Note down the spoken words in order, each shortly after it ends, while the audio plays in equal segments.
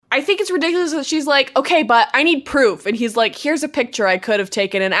I think it's ridiculous that she's like, okay, but I need proof. And he's like, here's a picture I could have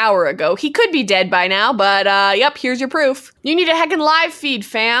taken an hour ago. He could be dead by now, but yep, here's your proof. You need a heckin' live feed,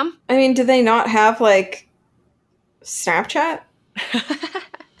 fam. I mean, do they not have, like, Snapchat?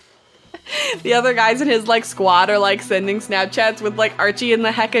 The other guys in his, like, squad are, like, sending Snapchats with, like, Archie and the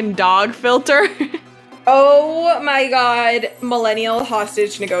heckin' dog filter. Oh my god, millennial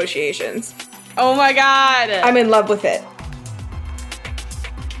hostage negotiations. Oh my god. I'm in love with it.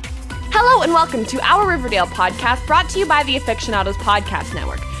 Hello and welcome to our Riverdale podcast, brought to you by the AFICTIONADOS podcast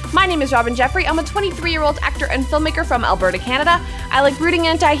network. My name is Robin Jeffrey. I'm a 23-year-old actor and filmmaker from Alberta, Canada. I like brooding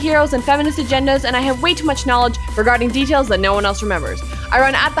anti-heroes and feminist agendas, and I have way too much knowledge regarding details that no one else remembers. I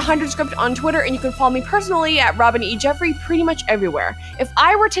run at the 100 Script on Twitter, and you can follow me personally at Robin E. Jeffrey pretty much everywhere. If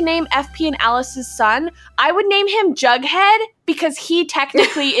I were to name FP and Alice's son, I would name him Jughead, because he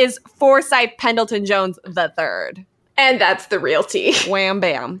technically is Forsyth Pendleton Jones III. And that's the real tea. Wham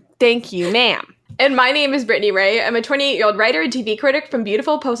bam. Thank you, ma'am. And my name is Brittany Ray. I'm a 28-year-old writer and TV critic from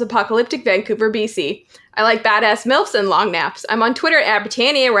beautiful post-apocalyptic Vancouver, BC. I like badass MILFs and long naps. I'm on Twitter at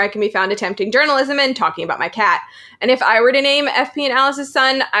Britannia, where I can be found attempting journalism and talking about my cat. And if I were to name FP and Alice's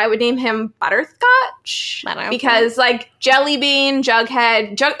son, I would name him Butterscotch. Because, like, Jelly Bean,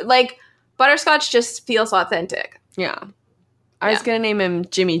 Jughead, Butterscotch just feels authentic. Yeah. I was going to name him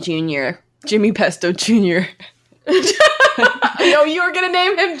Jimmy Jr. Jimmy Pesto Jr. No, you were gonna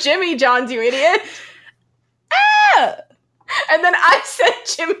name him Jimmy Johns, you idiot. Ah! And then I said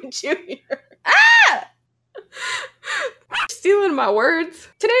Jimmy Jr. Ah! Stealing my words.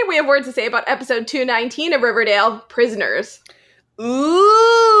 Today we have words to say about episode 219 of Riverdale, Prisoners.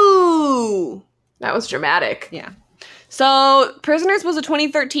 Ooh! That was dramatic. Yeah. So, Prisoners was a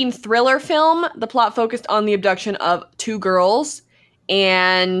 2013 thriller film. The plot focused on the abduction of two girls.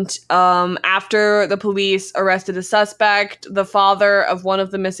 And after the police arrested a suspect, the father of one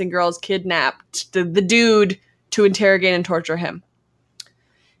of the missing girls kidnapped the dude to interrogate and torture him.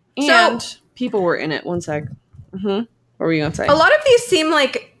 And so, people were in it. One sec. What were you going to say? A lot of these seem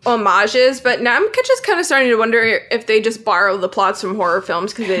like homages, but now I'm just kind of starting to wonder if they just borrow the plots from horror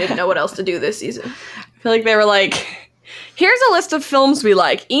films because they didn't know what else to do this season. I feel like they were like, here's a list of films we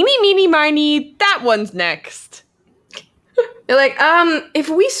like. Eeny, meeny, miny, that one's next. They're like, if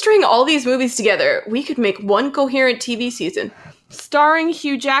we string all these movies together, we could make one coherent TV season. Starring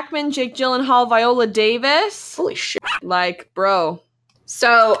Hugh Jackman, Jake Gyllenhaal, Viola Davis. Holy shit. Like, bro.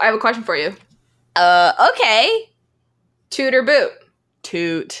 So, I have a question for you. Okay. Toot or boot?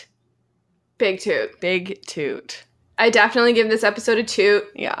 Toot. Big toot. Big toot. I definitely give this episode a toot.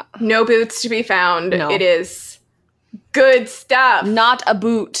 Yeah. No boots to be found. No. It is good stuff. Not a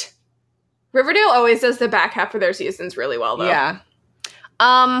boot. Riverdale always does the back half of their seasons really well, though. Yeah.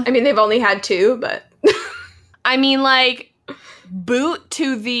 I mean, they've only had two, but... I mean, like, boot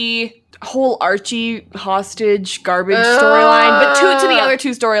to the whole Archie hostage garbage storyline, but toot to the other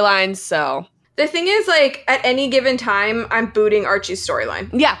two storylines, so... The thing is, like, at any given time, I'm booting Archie's storyline.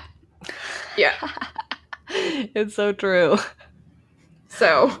 Yeah. Yeah. It's so true.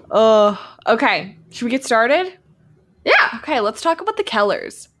 So... okay. Should we get started? Yeah. Okay, let's talk about the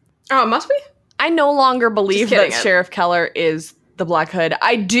Kellers. Oh, must we? I no longer believe that Sheriff Keller is the Black Hood.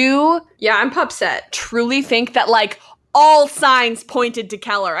 I do... Yeah, I'm upset. Truly think that, like, all signs pointed to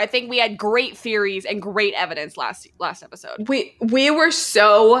Keller. I think we had great theories and great evidence last episode. We were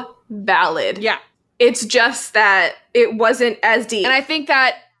so valid. Yeah. It's just that it wasn't as deep. And I think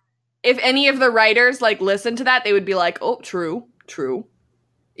that if any of the writers, like, listened to that, they would be like, oh, true.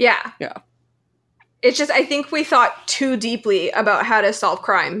 Yeah. Yeah. It's just, I think we thought too deeply about how to solve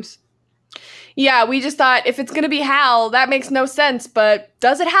crimes. Yeah, we just thought, if it's gonna be Hal, that makes no sense, but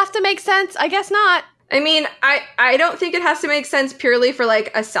does it have to make sense? I guess not. I mean, I don't think it has to make sense purely for,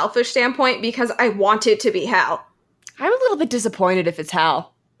 like, a selfish standpoint, because I want it to be Hal. I'm a little bit disappointed if it's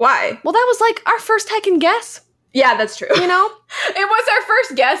Hal. Why? Well, that was, like, our first heckin' guess. Yeah, that's true. You know? It was our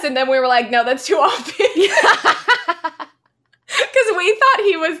first guess, and then we were like, no, that's too obvious. Because we thought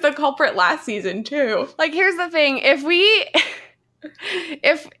he was the culprit last season, too. Like, here's the thing. If we...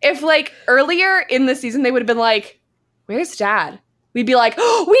 If like, earlier in the season, they would have been like, where's Dad? We'd be like,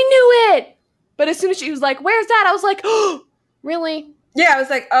 oh, we knew it! But as soon as she was like, where's Dad? I was like, oh, really? Yeah, I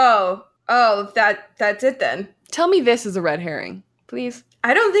was like, oh, that's it then. Tell me this is a red herring, please.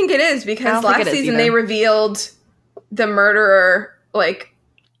 I don't think it is, because last season they revealed the murderer, like...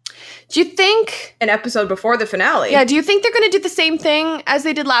 Do you think... An episode before the finale. Yeah, do you think they're going to do the same thing as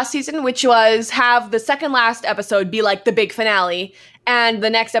they did last season, which was have the second last episode be like the big finale, and the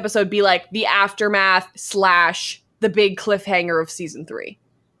next episode be like the aftermath / the big cliffhanger of season 3?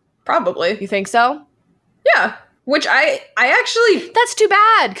 Probably. You think so? Yeah. Which I actually... That's too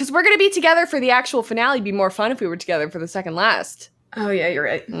bad, because we're going to be together for the actual finale. It'd be more fun if we were together for the second last. Oh, yeah, you're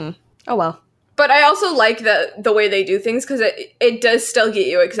right. Oh, well. But I also like the way they do things, because it does still get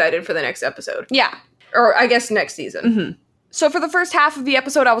you excited for the next episode. Yeah. Or, I guess, next season. Mm-hmm. So for the first half of the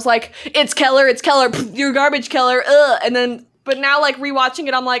episode, I was like, it's Keller, you're garbage, Keller, ugh. And then, but now, like, rewatching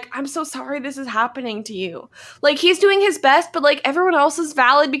it, I'm like, I'm so sorry this is happening to you. Like, he's doing his best, but, like, everyone else is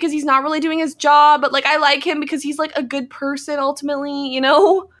valid because he's not really doing his job. But, like, I like him because he's, like, a good person, ultimately, you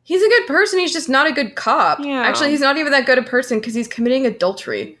know? He's a good person, he's just not a good cop. Yeah. Actually, he's not even that good a person because he's committing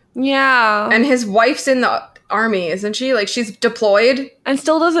adultery. Yeah. And his wife's in the army, isn't she? Like, she's deployed. And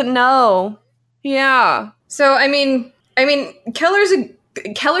still doesn't know. Yeah. So, I mean, Keller's a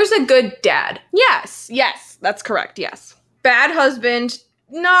good dad. Yes, that's correct, yes. Bad husband,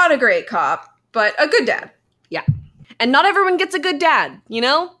 not a great cop, but a good dad. Yeah. And not everyone gets a good dad, you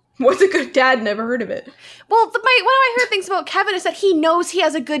know? What's a good dad? Never heard of it. Well, one of my favorite things about Kevin is that he knows he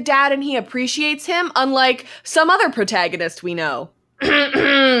has a good dad and he appreciates him, unlike some other protagonist we know.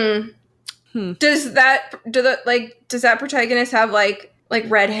 Does that protagonist have like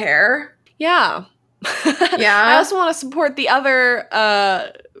red hair? Yeah. Yeah. I also want to support the other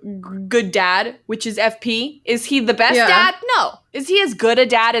good dad, which is FP. Is he the best dad? No. Is he as good a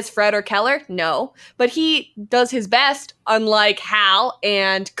dad as Fred or Keller? No. But he does his best, unlike Hal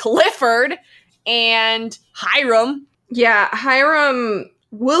and Clifford and Hiram. Yeah, Hiram.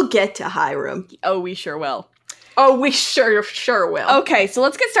 We'll get to Hiram. Oh, we sure will. Oh, we sure will. Okay, so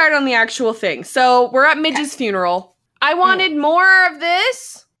let's get started on the actual thing. So we're at Midge's funeral. I wanted more of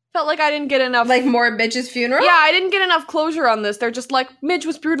this. Felt like I didn't get enough. Like more Midge's funeral? Yeah, I didn't get enough closure on this. They're just like, Midge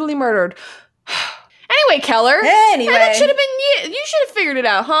was brutally murdered. Anyway, Keller. Anyway. That should have been you should have figured it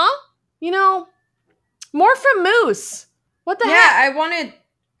out, huh? You know, more from Moose. What the heck?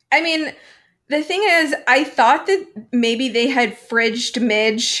 I mean, the thing is, I thought that maybe they had fridged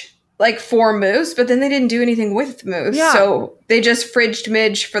Midge, like, for Moose, but then they didn't do anything with Moose. Yeah. So they just fridged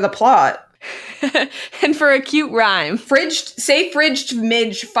Midge for the plot. And for a cute rhyme. Fridged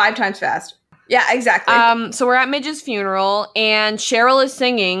Midge 5 times fast. Yeah, exactly. So we're at Midge's funeral, and Cheryl is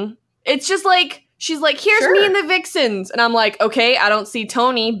singing. It's just like, she's like, here's me and the Vixens. And I'm like, okay, I don't see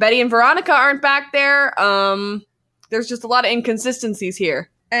Tony. Betty and Veronica aren't back there. There's just a lot of inconsistencies here.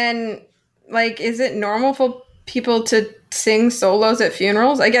 And, like, is it normal for people to sing solos at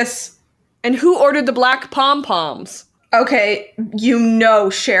funerals? I guess. And who ordered the black pom-poms? Okay, you know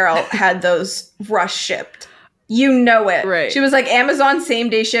Cheryl had those rush shipped. You know it. Right. She was like, Amazon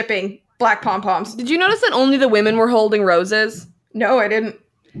same-day shipping, black pom-poms. Did you notice that only the women were holding roses? No, I didn't.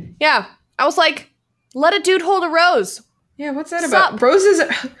 Yeah. I was like, let a dude hold a rose. Yeah, what's that about? Roses are...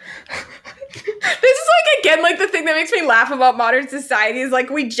 This is like, again, like the thing that makes me laugh about modern society is like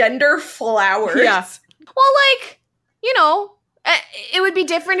we gender flowers. Yeah. Well, like, you know, it would be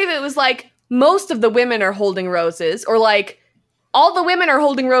different if it was like, most of the women are holding roses, or like all the women are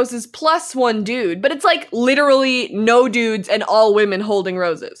holding roses plus one dude, but it's like literally no dudes and all women holding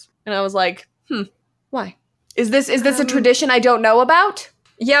roses. And I was like, why? Is this a tradition I don't know about?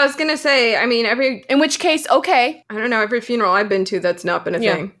 Yeah, I was gonna say, I mean, in which case, okay. I don't know, every funeral I've been to, that's not been a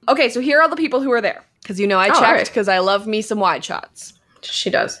thing. Okay, so here are the people who are there. Because you know I checked, because I love me some wide shots. She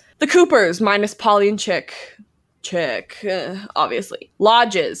does. The Coopers, minus Polly and Chick, obviously.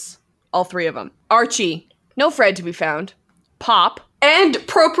 Lodges. All 3 of them. Archie. No Fred to be found. Pop. And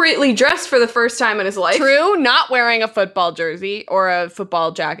appropriately dressed for the first time in his life. True. Not wearing a football jersey or a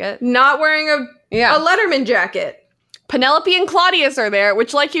football jacket. Not wearing a Letterman jacket. Penelope and Claudius are there,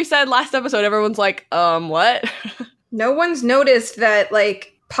 which, like you said last episode, everyone's like, what? No one's noticed that,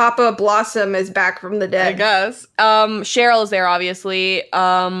 like, Papa Blossom is back from the dead. I guess. Cheryl is there, obviously.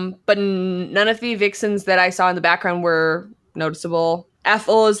 But none of the Vixens that I saw in the background were noticeable.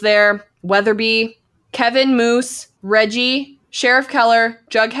 Ethel is there, Weatherby, Kevin, Moose, Reggie, Sheriff Keller,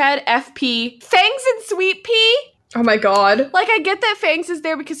 Jughead, FP, Fangs and Sweet Pea. Oh my god. Like, I get that Fangs is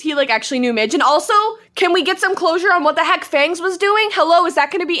there because he, like, actually knew Midge. And also, can we get some closure on what the heck Fangs was doing? Hello, is that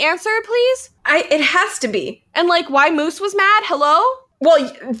going to be answered, please? It has to be. And, like, why Moose was mad? Hello?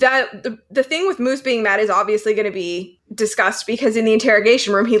 Well, the thing with Moose being mad is obviously going to be discussed because in the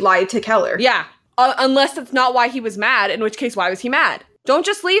interrogation room, he lied to Keller. Yeah. Unless that's not why he was mad, in which case, why was he mad? Don't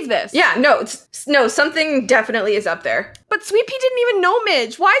just leave this. Yeah, no, something definitely is up there. But Sweet Pea didn't even know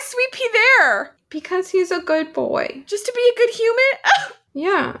Midge. Why is Sweet Pea there? Because he's a good boy. Just to be a good human?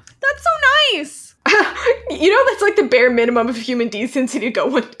 Yeah. That's so nice. You know, that's like the bare minimum of human decency to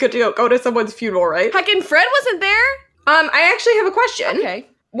go to someone's funeral, right? Heck, and Fred wasn't there. I actually have a question. Okay.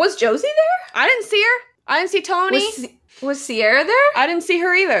 Was Josie there? I didn't see her. I didn't see Tony. Was Sierra there? I didn't see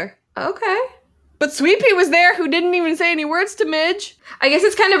her either. Okay. But Sweet Pea was there, who didn't even say any words to Midge. I guess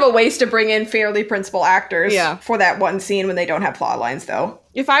it's kind of a waste to bring in fairly principal actors Yeah. for that one scene when they don't have plot lines, though.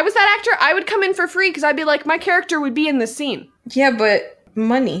 If I was that actor, I would come in for free because I'd be like, my character would be in this scene. Yeah, but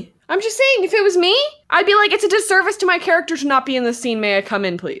money. I'm just saying, if it was me, I'd be like, it's a disservice to my character to not be in this scene. May I come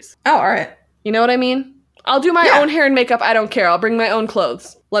in, please? Oh, all right. You know what I mean? I'll do my own hair and makeup. I don't care. I'll bring my own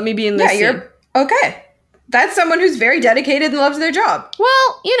clothes. Let me be in this scene. You're okay. That's someone who's very dedicated and loves their job.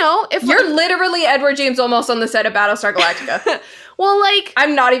 Well, you know, if You're literally Edward James Olmos on the set of Battlestar Galactica. well, like,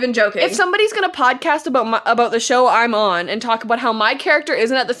 I'm not even joking. if somebody's gonna podcast about the show I'm on and talk about how my character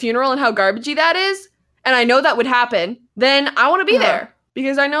isn't at the funeral and how garbagey that is, and I know that would happen, then I want to be there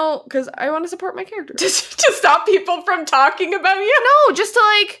because I want to support my character. Just to stop people from talking about you? No, just to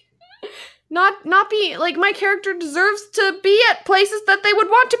like not be like, my character deserves to be at places that they would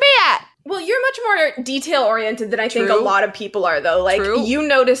want to be at. Well, you're much more detail-oriented than I think a True. lot of people are, though. Like, True. you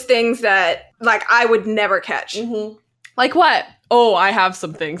notice things that, like, I would never catch. Mm-hmm. Like what? Oh, I have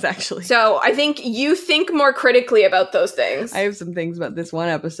some things, actually. So, I think you think more critically about those things. I have some things about this one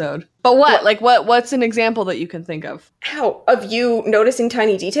episode. But what? Like, what's an example that you can think of? How? Of you noticing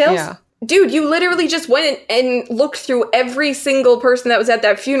tiny details? Yeah. Dude, you literally just went and looked through every single person that was at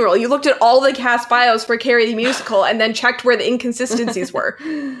that funeral. You looked at all the cast bios for Carrie the Musical and then checked where the inconsistencies were.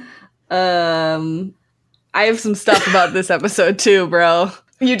 I have some stuff about this episode too, bro.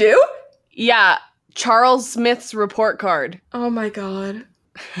 You do? Yeah, Charles Smith's report card. Oh my god.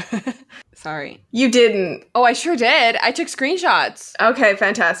 Sorry. You didn't. Oh, I sure did. I took screenshots. Okay,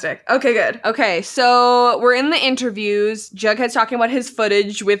 fantastic. Okay, good. Okay, so we're in the interviews. Jughead's talking about his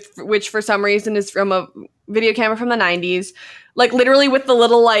footage, which for some reason is from a video camera from the 90s. Like, literally with the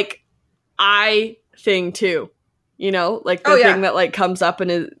little, like, eye thing, too. You know? Like, the thing that, like, comes up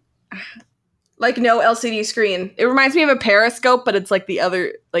and is... Like, no LCD screen. It reminds me of a periscope, but it's, like, the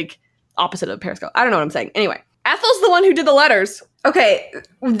other, like, opposite of a periscope. I don't know what I'm saying. Anyway, Ethel's the one who did the letters. Okay,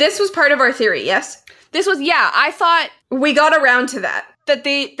 this was part of our theory, yes? This was, I thought... We got around to that. That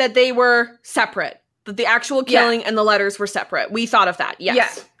they were separate. That the actual killing and the letters were separate. We thought of that,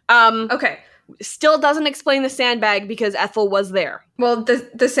 yes. Yeah. Okay. Still doesn't explain the sandbag because Ethel was there. Well,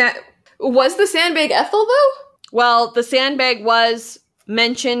 was the sandbag Ethel, though? Well, the sandbag was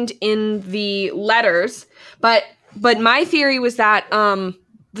mentioned in the letters, but my theory was that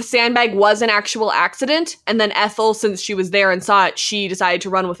the sandbag was an actual accident, and then Ethel, since she was there and saw it, she decided to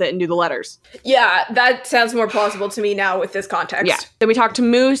run with it and do the letters. Yeah, that sounds more plausible to me now with this context. Yeah. Then we talked to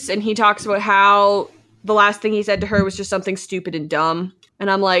Moose, and he talks about how the last thing he said to her was just something stupid and dumb.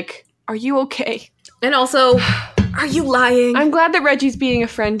 And I'm like, are you okay? And also, are you lying? I'm glad that Reggie's being a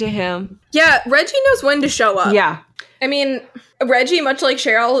friend to him. Yeah, Reggie knows when to show up. Yeah. I mean, Reggie, much like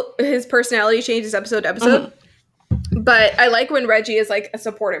Cheryl, his personality changes episode to episode. Mm-hmm. But I like when Reggie is, like, a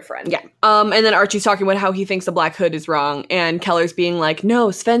supportive friend. Yeah. And then Archie's talking about how he thinks the black hood is wrong. And Keller's being like, no,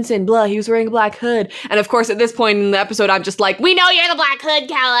 Svensson, blah, he was wearing a black hood. And of course, at this point in the episode, I'm just like, we know you're the black hood,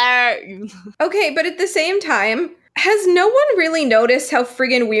 Keller! Okay, but at the same time, has no one really noticed how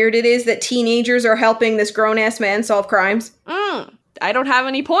friggin' weird it is that teenagers are helping this grown-ass man solve crimes? I don't have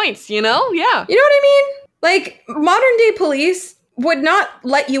any points, you know? Yeah. You know what I mean? Like, modern-day police would not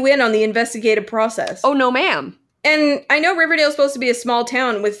let you in on the investigative process. Oh, no, ma'am. And I know Riverdale's supposed to be a small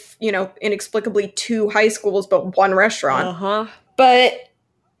town with, you know, inexplicably 2 high schools but 1 restaurant. Uh-huh. But,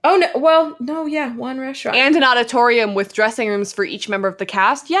 one restaurant. And an auditorium with dressing rooms for each member of the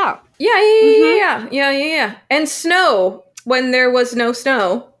cast, yeah. Yeah. And snow, when there was no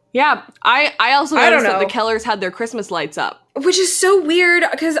snow. Yeah, I also noticed that the Kellers had their Christmas lights up. Which is so weird,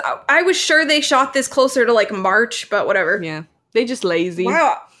 because I was sure they shot this closer to, like, March, but whatever. Yeah, they just lazy.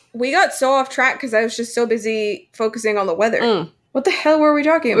 Wow. We got so off track because I was just so busy focusing on the weather. What the hell were we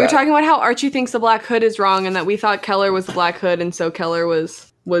talking about? We were talking about how Archie thinks the Black Hood is wrong and that we thought Keller was the Black Hood, and so Keller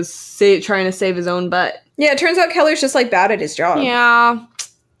was trying to save his own butt. Yeah, it turns out Keller's just, like, bad at his job. Yeah.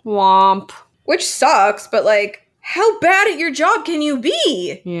 Womp. Which sucks, but, like, how bad at your job can you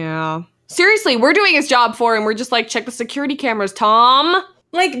be? Yeah. Seriously, we're doing his job for him. We're just like, check the security cameras, Tom.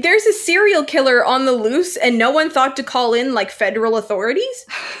 Like, there's a serial killer on the loose and no one thought to call in, like, federal authorities?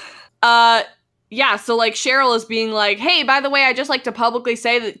 Yeah, so, like, Cheryl is being like, hey, by the way, I just like to publicly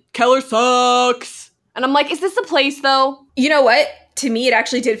say that Keller sucks. And I'm like, is this the place, though? You know what? To me, it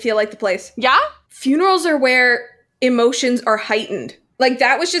actually did feel like the place. Yeah? Funerals are where emotions are heightened. Like,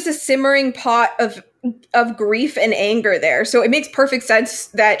 that was just a simmering pot of grief and anger there. So it makes perfect sense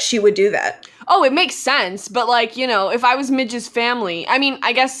that she would do that. Oh, it makes sense. But, like, you know, if I was Midge's family, I mean,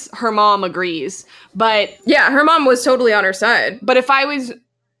 I guess her mom agrees. But yeah, her mom was totally on her side. But if I was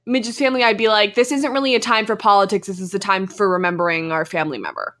Midge's family, I'd be like, this isn't really a time for politics. This is a time for remembering our family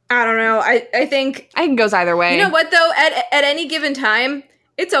member. I don't know. I think it goes either way. You know what, though? At any given time,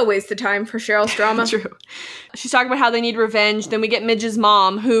 it's always the time for Cheryl's drama. True. She's talking about how they need revenge. Then we get Midge's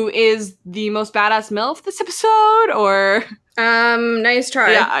mom, who is the most badass MILF this episode, or... Nice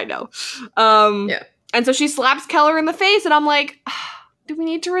try. Yeah, I know. Yeah. And so she slaps Keller in the face, and I'm like, do we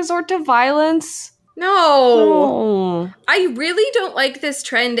need to resort to violence? No. I really don't like this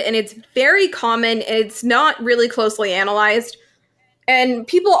trend, and it's very common. It's not really closely analyzed. And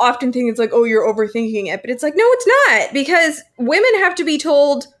people often think it's like, oh, you're overthinking it. But it's like, no, it's not. Because women have to be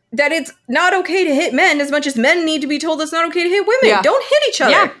told that it's not okay to hit men as much as men need to be told it's not okay to hit women. Yeah. Don't hit each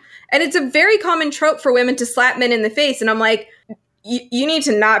other. Yeah. And it's a very common trope for women to slap men in the face. And I'm like, you need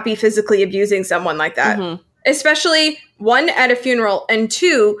to not be physically abusing someone like that. Mm-hmm. Especially, one, at a funeral, and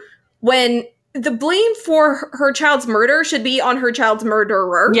two, when the blame for her child's murder should be on her child's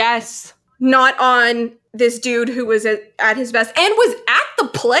murderer. Yes. Not on this dude who was at his best and was at the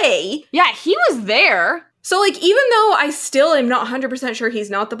play. Yeah, he was there. So, like, even though I still am not 100% sure he's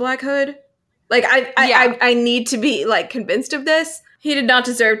not the Black Hood, like, I need to be, like, convinced of this. He did not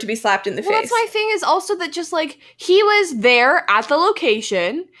deserve to be slapped in the face. That's my thing, is also that just, like, he was there at the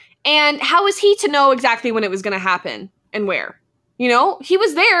location, and how is he to know exactly when it was going to happen and where? You know? He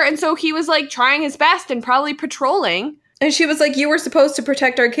was there, and so he was, like, trying his best and probably patrolling. And she was like, you were supposed to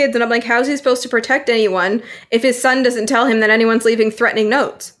protect our kids. And I'm like, how's he supposed to protect anyone if his son doesn't tell him that anyone's leaving threatening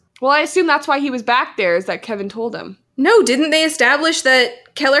notes? Well, I assume that's why he was back there, is that Kevin told him. No, didn't they establish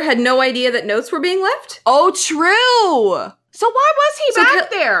that Keller had no idea that notes were being left? Oh, true! So why was he back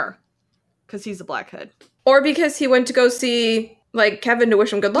there? Because he's a Black Hood. Or because he went to go see, like, Kevin to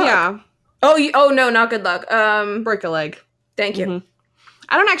wish him good luck. Yeah. Oh, no, not good luck. Break a leg. Thank you. Mm-hmm.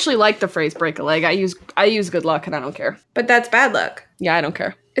 I don't actually like the phrase break a leg. I use good luck and I don't care. But that's bad luck. Yeah, I don't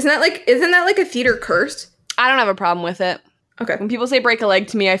care. Isn't that like a theater curse? I don't have a problem with it. Okay. When people say break a leg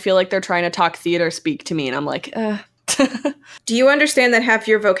to me, I feel like they're trying to talk theater speak to me, and I'm like, Do you understand that half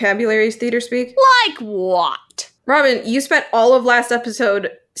your vocabulary is theater speak? Like what? Robin, you spent all of last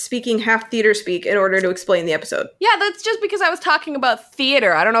episode speaking half theater speak in order to explain the episode. Yeah, that's just because I was talking about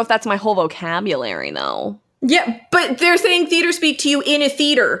theater. I don't know if that's my whole vocabulary, though. Yeah, but they're saying theater speak to you in a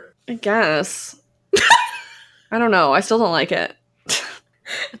theater. I guess. I don't know. I still don't like it.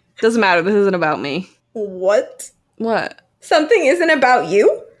 Doesn't matter. This isn't about me. What? What? Something isn't about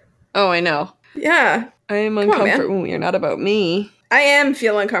you? Oh, I know. Yeah. I am uncomfortable when you're not about me. I am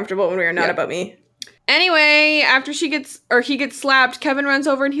feel uncomfortable when we are not about me. Anyway, after he gets slapped, Kevin runs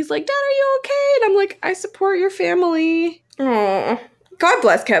over and he's like, Dad, are you okay? And I'm like, I support your family. Aw. God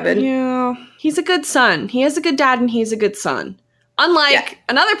bless Kevin. Yeah. He's a good son. He has a good dad and he's a good son. Unlike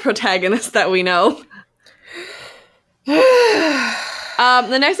another protagonist that we know.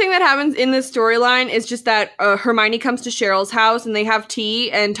 The next thing that happens in this storyline is just that Hermione comes to Cheryl's house and they have tea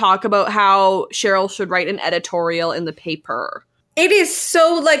and talk about how Cheryl should write an editorial in the paper. It is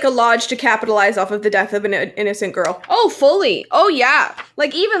so like a lodge to capitalize off of the death of an innocent girl. Oh, fully. Oh, yeah.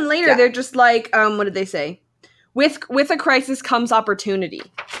 Like, even later, they're just like, what did they say? With a crisis comes opportunity.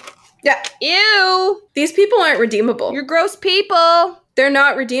 Yeah. Ew. These people aren't redeemable. You're gross people. They're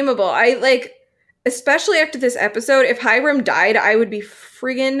not redeemable. Especially after this episode, if Hiram died, I would be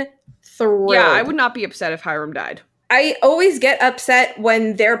friggin' thrilled. Yeah, I would not be upset if Hiram died. I always get upset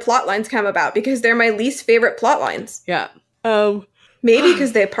when their plot lines come about because they're my least favorite plot lines. Yeah. Maybe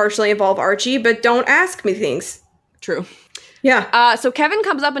because they partially involve Archie, but don't ask me things. True. Yeah. So Kevin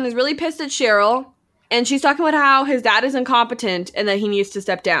comes up and is really pissed at Cheryl, and she's talking about how his dad is incompetent and that he needs to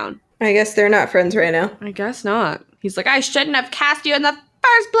step down. I guess they're not friends right now. I guess not. He's like, I shouldn't have cast you in the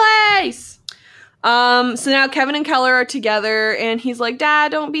first place. So now Kevin and Keller are together and he's like,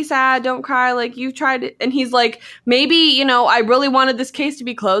 Dad, don't be sad. Don't cry. Like, you tried it. And he's like, maybe, I really wanted this case to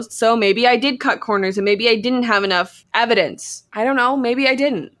be closed. So maybe I did cut corners and maybe I didn't have enough evidence. I don't know. Maybe I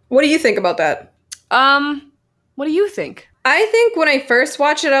didn't. What do you think about that? What do you think? I think when I first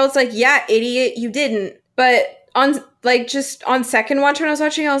watched it, I was like, yeah, idiot, you didn't. But on second watch when I was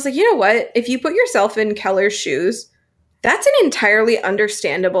watching, I was like, you know what? If you put yourself in Keller's shoes, that's an entirely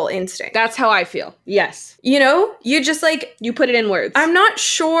understandable instinct. That's how I feel. Yes. You just you put it in words. I'm not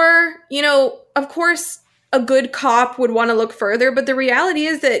sure, of course a good cop would want to look further, but the reality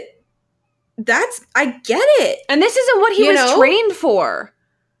is that I get it. And this isn't what he was trained for.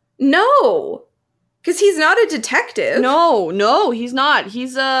 No. Because he's not a detective. No, he's not.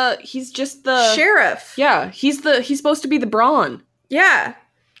 He's just the sheriff. Yeah, he's supposed to be the brawn. Yeah.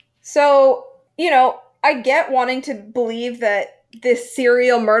 So, I get wanting to believe that this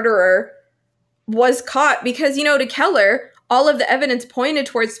serial murderer was caught because, to Keller, all of the evidence pointed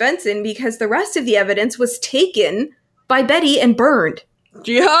towards Svensson because the rest of the evidence was taken by Betty and burned.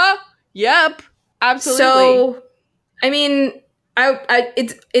 Yeah. Yep. Absolutely. So, I mean,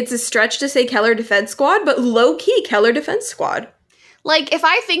 it's a stretch to say Keller Defense Squad, but low-key Keller Defense Squad. Like, if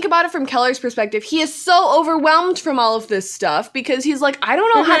I think about it from Keller's perspective, he is so overwhelmed from all of this stuff because he's like, I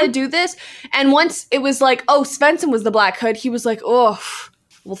don't know how to do this. And once it was like, oh, Svensson was the Black Hood, he was like, oh,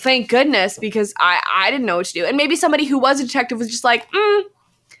 well, thank goodness, because I didn't know what to do. And maybe somebody who was a detective was just like, I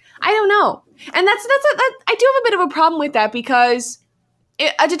don't know. And that's I do have a bit of a problem with that because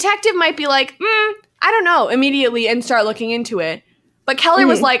a detective might be like, I don't know, immediately and start looking into it. But Keller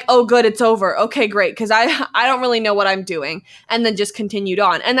was like, oh, good, it's over. Okay, great, because I don't really know what I'm doing. And then just continued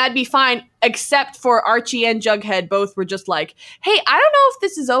on. And that'd be fine, except for Archie and Jughead both were just like, hey, I don't know if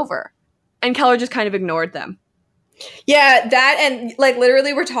this is over. And Keller just kind of ignored them. Yeah, that and, like,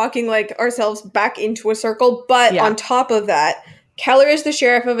 literally we're talking, like, ourselves back into a circle. But on top of that, Keller is the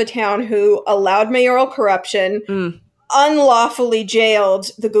sheriff of a town who allowed mayoral corruption, unlawfully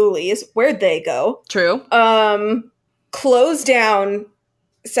jailed the ghoulies. Where'd they go? True. Closed down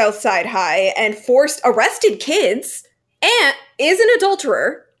Southside High and arrested kids and is an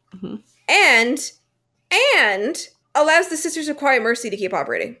adulterer and allows the Sisters of Quiet Mercy to keep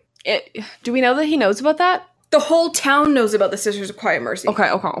operating. Do we know that he knows about that? The whole town knows about the Sisters of Quiet Mercy. Okay.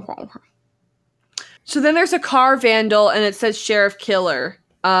 So then there's a car vandal and it says Sheriff Killer.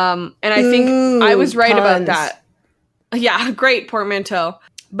 And I think I was right about that. Yeah, great portmanteau.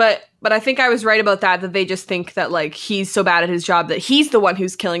 But I think I was right about that they just think that, like, he's so bad at his job that he's the one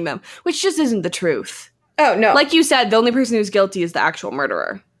who's killing them, which just isn't the truth. Oh, no. Like you said, the only person who's guilty is the actual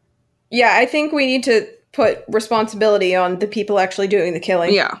murderer. Yeah, I think we need to put responsibility on the people actually doing the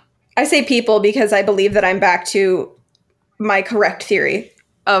killing. Yeah. I say people because I believe that I'm back to my correct theory.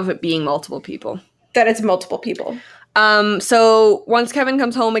 Of it being multiple people. That it's multiple people. So once Kevin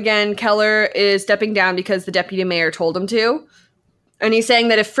comes home again, Keller is stepping down because the deputy mayor told him to. And he's saying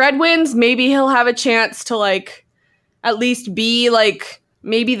that if Fred wins, maybe he'll have a chance to, like, at least be, like,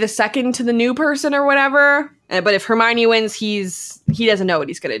 maybe the second to the new person or whatever. But if Hermione wins, he doesn't know what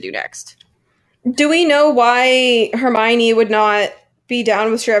he's going to do next. Do we know why Hermione would not be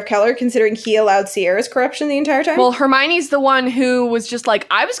down with Sheriff Keller, considering he allowed Sierra's corruption the entire time? Well, Hermione's the one who was just like,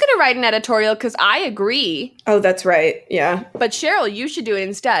 I was going to write an editorial because I agree. Oh, that's right. Yeah. But Cheryl, you should do it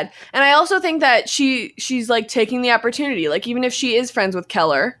instead. And I also think that she's like taking the opportunity. Like, even if she is friends with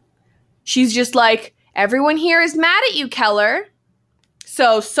Keller, she's just like, everyone here is mad at you, Keller.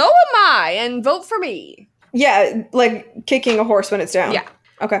 So am I, and vote for me. Yeah, like kicking a horse when it's down. Yeah.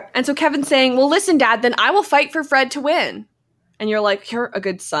 Okay. And so Kevin's saying, well, listen, Dad, then I will fight for Fred to win. And you're like, you're a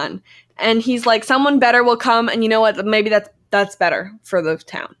good son. And he's like, someone better will come, and you know what? Maybe that's better for the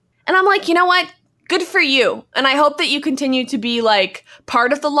town. And I'm like, you know what? Good for you. And I hope that you continue to be, like,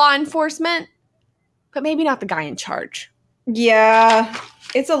 part of the law enforcement, but maybe not the guy in charge. Yeah.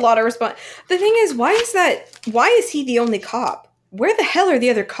 It's a lot of response. The thing is, why is he the only cop? Where the hell are the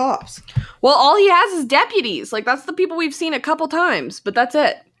other cops? Well, all he has is deputies. Like, that's the people we've seen a couple times, but that's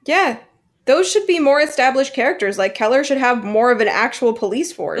it. Yeah. Those should be more established characters. Like, Keller should have more of an actual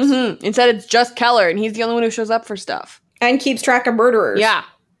police force. Mm-hmm. Instead, it's just Keller, and he's the only one who shows up for stuff. And keeps track of murderers. Yeah.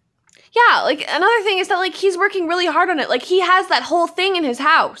 Yeah, like, another thing is that, like, he's working really hard on it. Like, he has that whole thing in his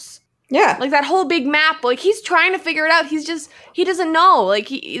house. Yeah. Like, that whole big map. Like, he's trying to figure it out. He doesn't know. Like,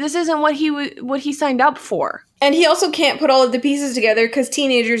 this isn't what he signed up for. And he also can't put all of the pieces together because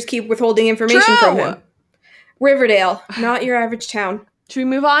teenagers keep withholding information from him. Riverdale, not your average town. Should we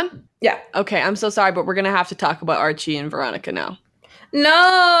move on? Yeah. Okay, I'm so sorry, but we're going to have to talk about Archie and Veronica now.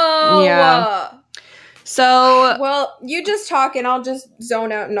 No! Yeah. So... Well, you just talk and I'll just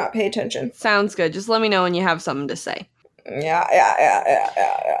zone out and not pay attention. Sounds good. Just let me know when you have something to say.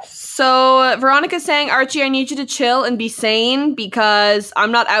 Yeah. So, Veronica's saying, Archie, I need you to chill and be sane because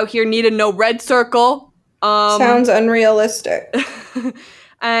I'm not out here needing no red circle. Sounds unrealistic.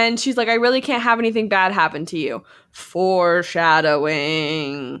 And she's like, I really can't have anything bad happen to you.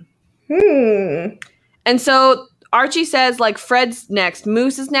 Foreshadowing. And so Archie says, like, Fred's next,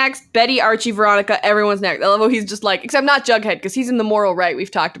 Moose is next, Betty, Archie, Veronica, everyone's next. I love how he's just like, except not Jughead, because he's in the moral right.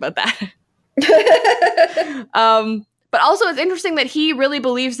 We've talked about that. But also it's interesting that he really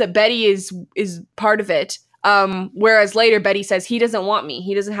believes that Betty is part of it. Whereas later Betty says he doesn't want me.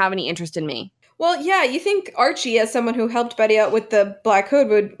 He doesn't have any interest in me. Well, yeah, you think Archie, as someone who helped Betty out with the Black Hood,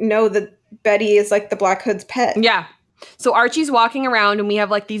 would know that Betty is, like, the Black Hood's pet. Yeah. So Archie's walking around and we have,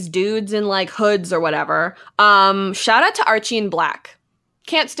 like, these dudes in, like, hoods or whatever. Shout out to Archie in black.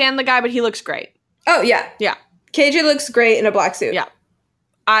 Can't stand the guy, but he looks great. Oh, yeah. Yeah. KJ looks great in a black suit. Yeah.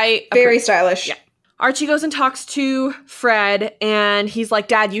 Very stylish. Yeah. Archie goes and talks to Fred, and he's like,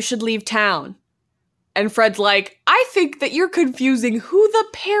 Dad, you should leave town. And Fred's like, I think that you're confusing who the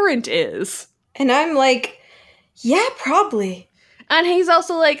parent is. And I'm like, yeah, probably. And he's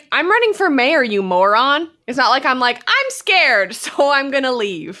also like, I'm running for mayor, you moron. It's not like I'm like, I'm scared, so I'm gonna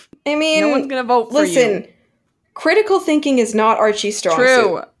leave. I mean, no one's gonna vote for you. Listen, critical thinking is not Archie's strong suit.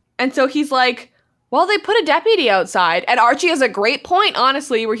 True. And so he's like, well, they put a deputy outside. And Archie has a great point,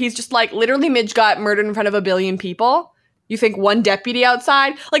 honestly, where he's just like, literally Midge got murdered in front of 1 billion people. You think one deputy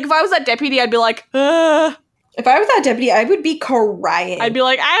outside? Like, if I was that deputy, I'd be like, Ugh. If I was that deputy, I would be crying. I'd be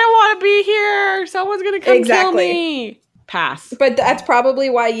like, I don't want to be here. Someone's going to come kill me. Pass. But that's probably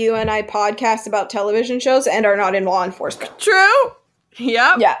why you and I podcast about television shows and are not in law enforcement. True.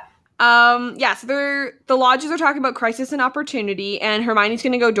 Yep. Yeah. So the lodges are talking about crisis and opportunity, and Hermione's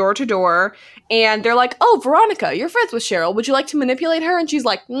going to go door to door, and they're like, oh, Veronica, you're friends with Cheryl. Would you like to manipulate her? And she's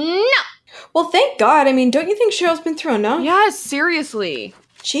like, no. Well, thank God. I mean, don't you think Cheryl's been through enough? Yes, seriously.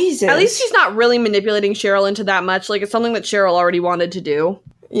 Jesus. At least she's not really manipulating Cheryl into that much. Like, it's something that Cheryl already wanted to do.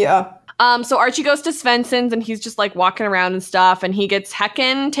 Yeah. So Archie goes to Svensson's, and he's just, like, walking around and stuff, and he gets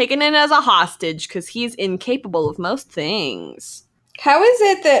heckin' taken in as a hostage, because he's incapable of most things. How is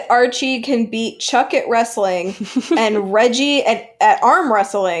it that Archie can beat Chuck at wrestling and Reggie at arm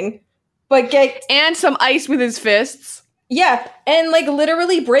wrestling, but get... And some ice with his fists. Yeah, and, like,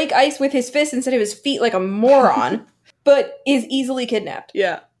 literally break ice with his fists instead of his feet like a moron, but is easily kidnapped?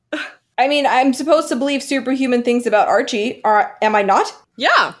 Yeah. I mean, I'm supposed to believe superhuman things about Archie, or am I not?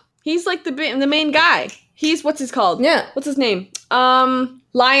 Yeah. He's, like, the main guy. He's, what's his called? Yeah. What's his name?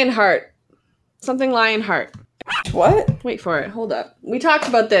 Lionheart. Something Lionheart. What? Wait for it. Hold up. We talked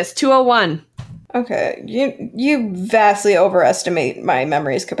about this. 201. Okay. You vastly overestimate my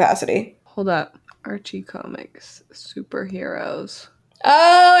memory's capacity. Hold up. Archie Comics. Superheroes.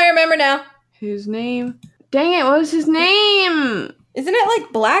 Oh, I remember now. His name? Dang it, what was his name? Isn't it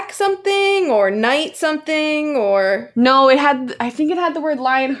like Black something or Night something or... No, I think it had the word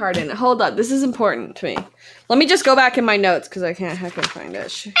Lionheart in it. Hold up. This is important to me. Let me just go back in my notes because I can't heckin' find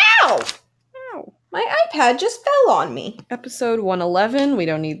it. Ow! Ow. My iPad just fell on me. Episode 111. We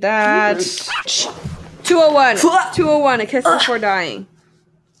don't need that. 201. 201. A Kiss Before Dying.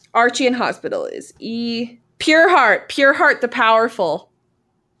 Archie in hospital is E. Pure Heart. Pure Heart the Powerful.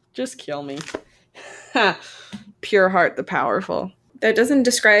 Just kill me. Pure Heart the Powerful. That doesn't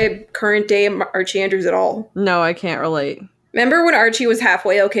describe current day Archie Andrews at all. No, I can't relate. Remember when Archie was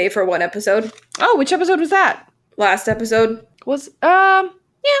halfway okay for one episode? Oh, which episode was that? Last episode.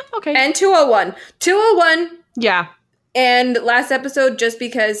 Yeah, okay. And 201. 201. Yeah. And last episode just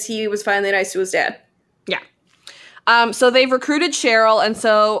because he was finally nice to his dad. Yeah. So they've recruited Cheryl, and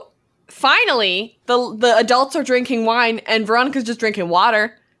so finally the adults are drinking wine and Veronica's just drinking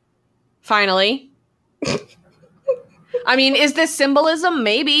water. Finally. I mean, is this symbolism?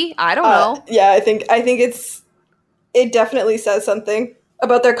 Maybe. I don't know. Yeah, I think it definitely says something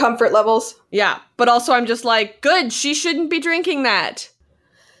about their comfort levels. Yeah, but also I'm just like, good, she shouldn't be drinking that.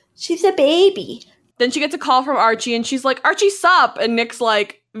 She's a baby. Then she gets a call from Archie, and she's like, Archie, sup? And Nick's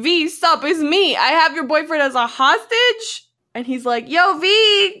like, V, sup, is me. I have your boyfriend as a hostage? And he's like, yo,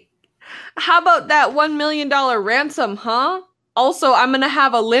 V, how about that $1 million ransom, huh? Also, I'm gonna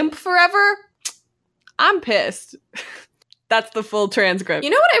have a limp forever? I'm pissed. That's the full transcript. You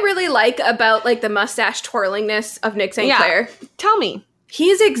know what I really like about, like, the mustache twirlingness of Nick St. Clair? Tell me.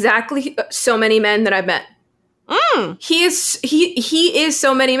 He's exactly so many men that I've met. He is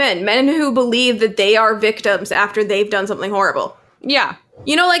so many men who believe that they are victims after they've done something horrible. Yeah.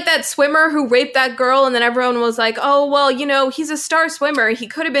 You know, like that swimmer who raped that girl and then everyone was like, oh, well, you know, he's a star swimmer. He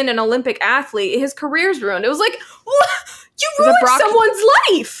could have been an Olympic athlete. His career's ruined. It was like, what? You ruined someone's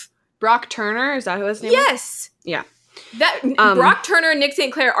life. Brock Turner? Is that who his name is? Yes. Yeah. That Brock Turner and Nick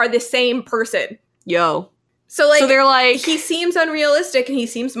St. Clair are the same person. Yo. So, like, they're like, he seems unrealistic and he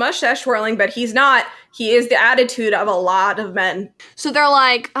seems mustache twirling, but he's not. He is the attitude of a lot of men. So they're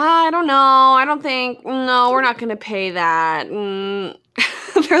like, I don't know. I don't think, no, we're not going to pay that.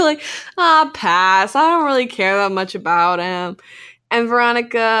 They're like, pass. I don't really care that much about him. And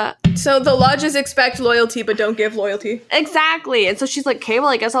Veronica. So the lodges expect loyalty, but don't give loyalty. Exactly. And so she's like, okay, well,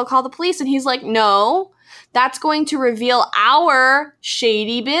 I guess I'll call the police. And he's like, no, that's going to reveal our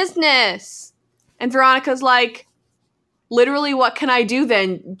shady business. And Veronica's like, literally, what can I do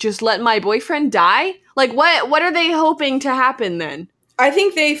then? Just let my boyfriend die? Like, what are they hoping to happen then? I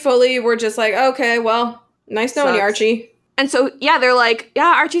think they fully were just like, okay, well, nice knowing you, Archie. And so, yeah, they're like,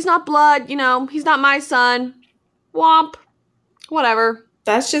 yeah, Archie's not blood. You know, he's not my son. Womp. Whatever.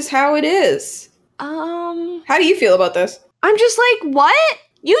 That's just how it is. How do you feel about this? I'm just like, what?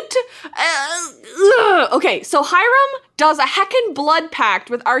 Okay, so Hiram does a heckin' blood pact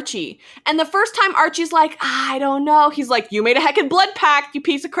with Archie. And the first time Archie's like, I don't know. He's like, you made a heckin' blood pact, you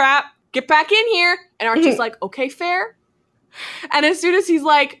piece of crap. Get back in here. And Archie's like, okay, fair. And as soon as he's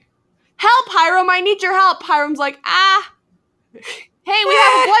like, help, Hiram, I need your help. Hiram's like, hey, we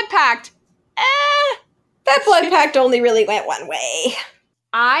have a blood pact. That blood pact only really went one way.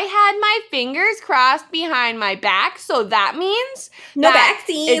 I had my fingers crossed behind my back, so that means No that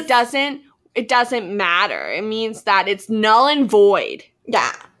backsies. it doesn't matter. It means that it's null and void.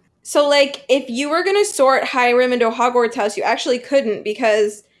 Yeah. So, like, if you were going to sort Hiram into Hogwarts house, you actually couldn't,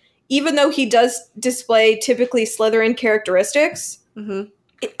 because even though he does display typically Slytherin characteristics,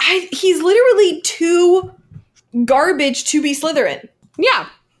 he's literally too garbage to be Slytherin. Yeah.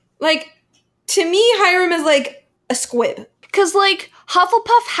 Like, to me, Hiram is like a squib. Because, like,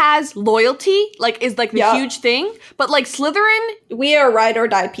 Hufflepuff has loyalty, like, is, like, the huge thing. But, like, Slytherin... We are ride or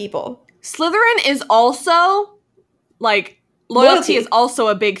die people. Slytherin is also, like, loyalty is also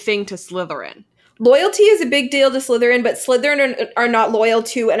a big thing to Slytherin. Loyalty is a big deal to Slytherin, but Slytherin are not loyal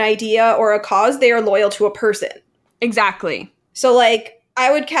to an idea or a cause. They are loyal to a person. Exactly. So, like,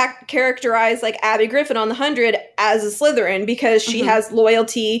 I would characterize, like, Abby Griffin on the 100 as a Slytherin because she has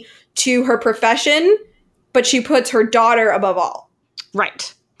loyalty to her profession, but she puts her daughter above all.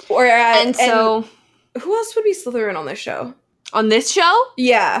 Right. And so... who else would be Slytherin on this show? On this show?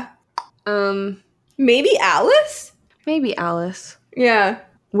 Yeah. Maybe Alice? Maybe Alice. Yeah.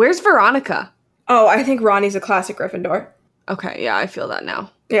 Where's Veronica? Oh, I think Ronnie's a classic Gryffindor. Okay, yeah, I feel that now.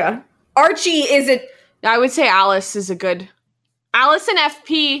 Yeah. Archie is a... I would say Alice is a good... Alice and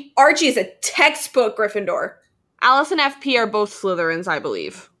FP... Archie is a textbook Gryffindor. Alice and FP are both Slytherins, I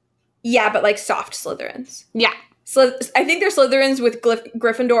believe. Yeah, but, like, soft Slytherins. Yeah. I think they're Slytherins with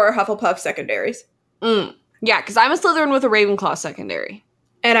Gryffindor or Hufflepuff secondaries. Yeah, because I'm a Slytherin with a Ravenclaw secondary.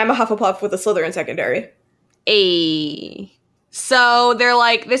 And I'm a Hufflepuff with a Slytherin secondary. So they're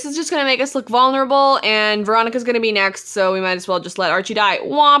like, this is just going to make us look vulnerable, and Veronica's going to be next, so we might as well just let Archie die.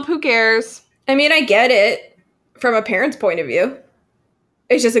 Womp, who cares? I mean, I get it from a parent's point of view.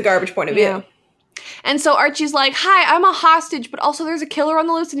 It's just a garbage point of view. And so Archie's like, hi, I'm a hostage, but also there's a killer on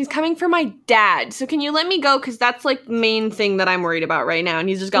the loose, and he's coming for my dad. So can you let me go? Because that's, like, the main thing that I'm worried about right now. And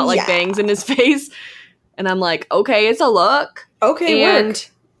he's just got, like, bangs in his face. And I'm like, okay, it's a look. Okay, and work.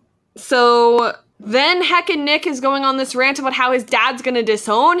 So then Heckin' Nick is going on this rant about how his dad's going to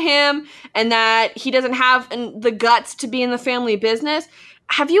disown him and that he doesn't have the guts to be in the family business.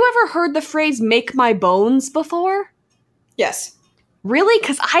 Have you ever heard the phrase, make my bones, before? Yes. Really?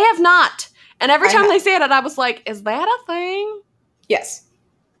 Because I have not. And every time they say it, I was like, is that a thing? Yes.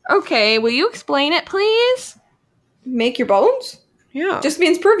 Okay, will you explain it, please? Make your bones? Yeah. Just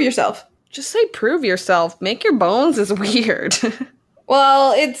means prove yourself. Just say prove yourself. Make your bones is weird.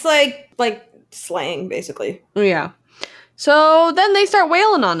 Well, it's like slang, basically. Yeah. So then they start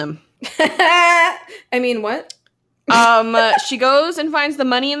wailing on him. I mean, what? She goes and finds the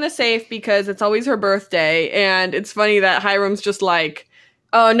money in the safe because it's always her birthday. And it's funny that Hiram's just like,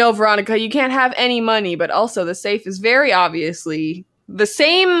 oh, no, Veronica, you can't have any money. But also the safe is very obviously the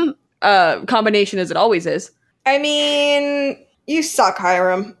same combination as it always is. I mean, you suck,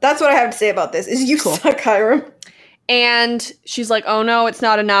 Hiram. That's what I have to say about this, is you suck, Hiram. And she's like, oh, no, it's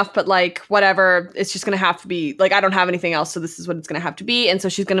not enough. But, like, whatever. It's just going to have to be, like, I don't have anything else. So this is what it's going to have to be. And so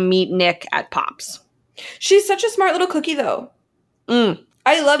she's going to meet Nick at Pops. She's such a smart little cookie, though.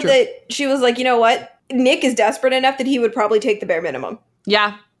 I love that she was like, you know what? Nick is desperate enough that he would probably take the bare minimum.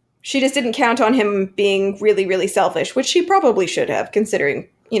 Yeah. She just didn't count on him being really, really selfish, which she probably should have, considering,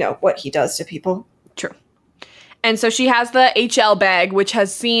 you know, what he does to people. True. And so she has the HL bag, which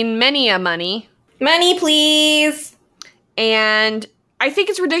has seen many a money. Money, please. And I think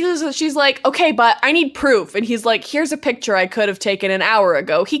it's ridiculous that she's like, okay, but I need proof. And he's like, here's a picture I could have taken an hour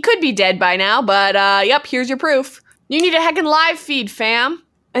ago. He could be dead by now, but yep, here's your proof. You need a heckin' live feed, fam.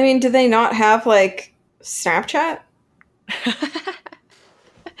 I mean, do they not have, like, Snapchat?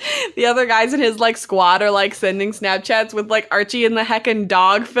 The other guys in his, like, squad are, like, sending Snapchats with, like, Archie and the heckin'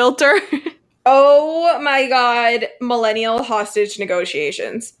 dog filter. Oh my god. Millennial hostage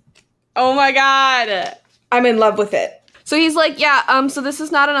negotiations. Oh my god. I'm in love with it. So he's like, yeah, so this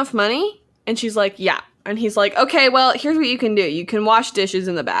is not enough money? And she's like, yeah. And he's like, okay, well, here's what you can do. You can wash dishes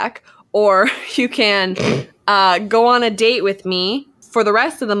in the back, or you can go on a date with me for the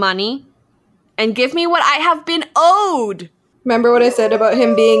rest of the money and give me what I have been owed. Remember what I said about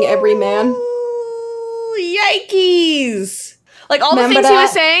him being every man? Ooh, yikes. Like, all the things he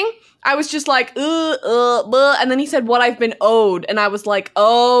was saying, I was just like, and then he said what I've been owed. And I was like,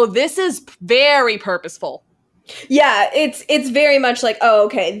 oh, this is very purposeful. Yeah, it's very much like, oh,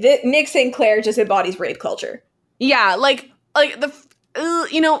 okay, Nick St. Clair just embodies rape culture. Yeah, like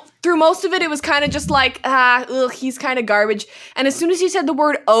through most of it, it was kind of just like, he's kind of garbage. And as soon as he said the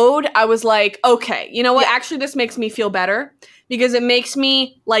word ode, I was like, okay, you know what? Yeah. Actually, this makes me feel better because it makes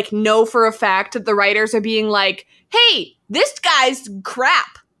me like know for a fact that the writers are being like, hey, this guy's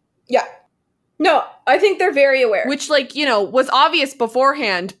crap. Yeah. No, I think they're very aware. Which, like, was obvious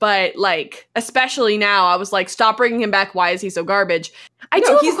beforehand, but, like, especially now, I was like, stop bringing him back. Why is he so garbage? I do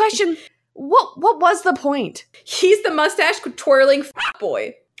have a question. What was the point? He's the mustache twirling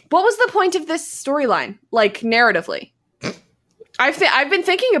boy. What was the point of this storyline, like, narratively? I've been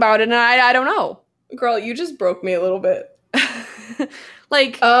thinking about it, and I don't know. Girl, you just broke me a little bit.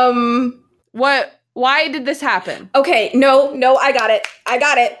 Like, what? Why did this happen? Okay, no, I got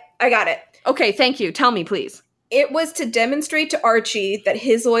it. Okay, thank you. Tell me, please. It was to demonstrate to Archie that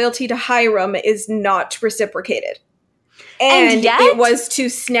his loyalty to Hiram is not reciprocated. And yet? It was to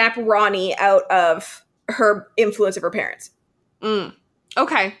snap Ronnie out of her influence of her parents.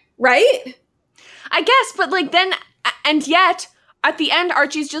 Okay. Right? I guess, but like then, and yet, at the end,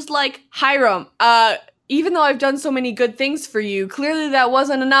 Archie's just like, Hiram, even though I've done so many good things for you, clearly that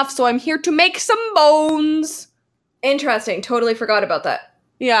wasn't enough, so I'm here to make some bones. Interesting. Totally forgot about that.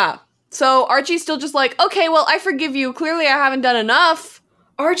 Yeah. So Archie's still just like, okay, well, I forgive you. Clearly I haven't done enough.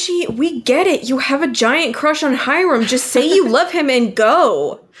 Archie, we get it. You have a giant crush on Hiram. Just say you love him and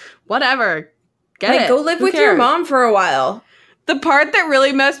go. Whatever. Get it. Go live with your mom for a while. The part that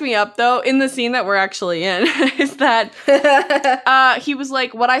really messed me up, though, in the scene that we're actually in, is that he was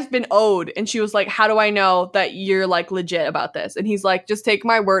like, what I've been owed. And she was like, how do I know that you're, like, legit about this? And he's like, just take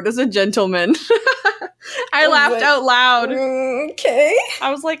my word as a gentleman. I laughed out loud. Okay. I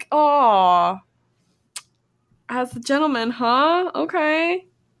was like, oh, as a gentleman, huh? Okay.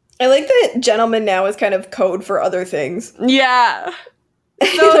 I like that gentleman now is kind of code for other things. Yeah.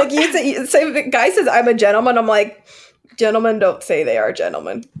 So, like, you say, if a guy says, I'm a gentleman, I'm like, gentlemen don't say they are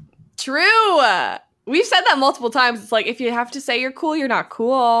gentlemen. True. We've said that multiple times. It's like, if you have to say you're cool, you're not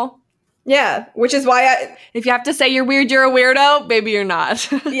cool. Yeah, which is why if you have to say you're weird, you're a weirdo, maybe you're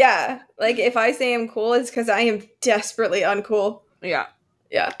not. Yeah, like, if I say I'm cool, it's because I am desperately uncool. Yeah.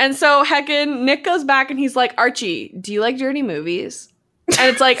 Yeah. And so, heckin', Nick goes back and he's like, Archie, do you like dirty movies? And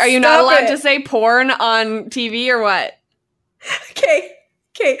it's like, are you not allowed to say porn on TV or what? Okay,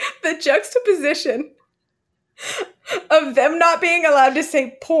 the juxtaposition of them not being allowed to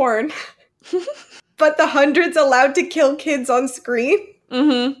say porn, but the hundreds allowed to kill kids on screen.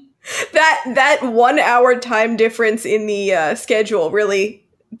 Mm-hmm. That 1 hour time difference in the schedule really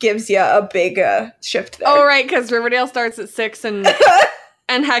gives you a big shift there. Oh, right, because Riverdale starts at 6 and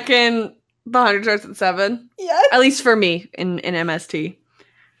heckin' the 100 starts at 7. Yeah. At least for me in MST.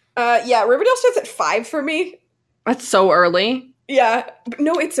 Yeah, Riverdale starts at 5 for me. That's so early. Yeah.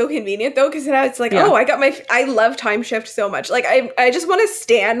 No, it's so convenient, though, because now it's like, oh, I love time shift so much. Like, I just want to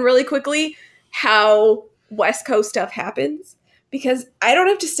stand really quickly how West Coast stuff happens, because I don't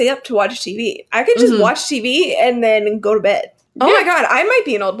have to stay up to watch TV. I can just watch TV and then go to bed. Yeah. Oh my God, I might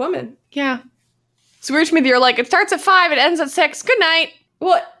be an old woman. Yeah. So weird to me that you're like, it starts at 5, it ends at 6. Good night.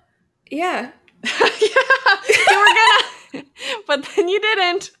 What? Yeah. Yeah. You were gonna, but then you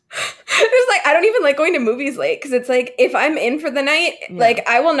didn't. It's like, I don't even like going to movies late, because it's like, if I'm in for the night, like,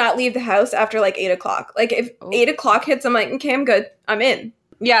 I will not leave the house after like 8 o'clock. Like, if 8 o'clock hits, I'm like, okay, I'm good. I'm in.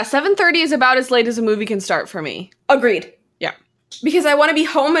 Yeah, 7:30 is about as late as a movie can start for me. Agreed. Yeah. Because I want to be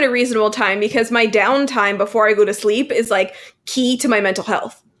home at a reasonable time, because my downtime before I go to sleep is like key to my mental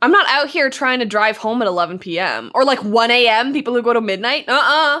health. I'm not out here trying to drive home at 11 p.m. or like 1 a.m. People who go to midnight.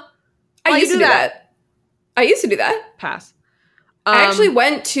 I used to do that. I used to do that. Pass. I actually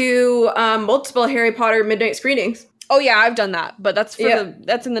went to multiple Harry Potter midnight screenings. Oh yeah, I've done that, but that's for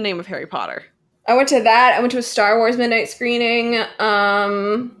that's in the name of Harry Potter. I went to that. I went to a Star Wars midnight screening.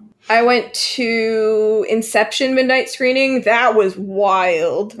 I went to Inception midnight screening. That was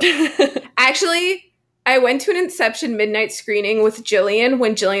wild. Actually, I went to an Inception midnight screening with Jillian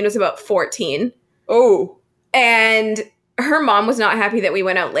when Jillian was about 14. Oh. And her mom was not happy that we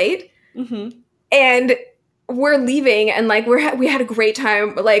went out late. Mm-hmm. And we're leaving, and like we had a great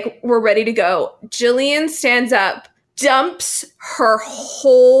time. Like, we're ready to go. Jillian stands up, dumps her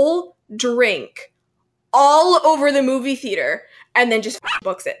whole drink all over the movie theater, and then just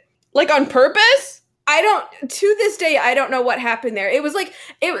books it. Like, on purpose? To this day, I don't know what happened there. It was like,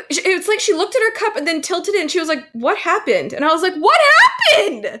 it's like she looked at her cup and then tilted it, and she was like, what happened? And I was like, what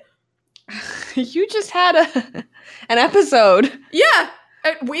happened? You just had an episode. Yeah.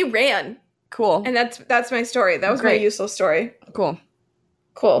 We ran. Cool. And that's my story. That was my useless story. Cool.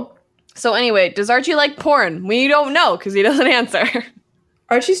 So anyway, does Archie like porn? We don't know because he doesn't answer.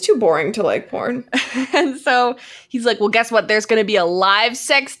 Archie's too boring to like porn. And so he's like, well, guess what? There's going to be a live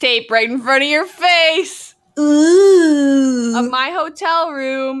sex tape right in front of your face. Ooh. Of my hotel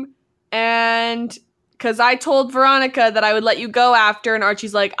room. And because I told Veronica that I would let you go after. And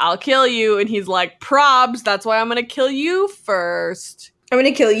Archie's like, I'll kill you. And he's like, probs. That's why I'm going to kill you first. I'm going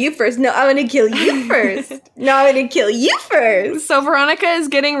to kill you first. No, I'm going to kill you first. No, I'm going to kill you first. So Veronica is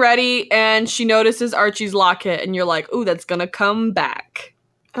getting ready and she notices Archie's locket. And you're like, ooh, that's going to come back.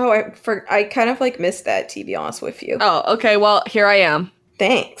 Oh, I kind of like missed that, to be honest with you. Oh, okay. Well, here I am.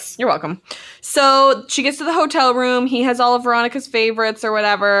 Thanks. You're welcome. So she gets to the hotel room. He has all of Veronica's favorites or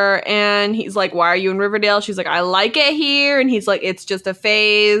whatever. And he's like, why are you in Riverdale? She's like, I like it here. And he's like, it's just a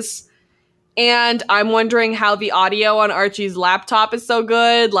phase. And I'm wondering how the audio on Archie's laptop is so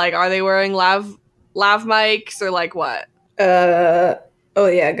good. Like, are they wearing lav mics or like what? Oh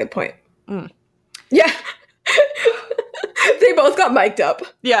yeah, good point. Yeah. They both got mic'd up.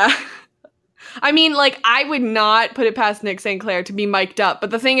 Yeah. I mean, like, I would not put it past Nick St. Clair to be mic'd up.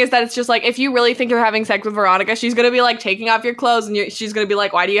 But the thing is that it's just like, if you really think you're having sex with Veronica, she's going to be like taking off your clothes and she's going to be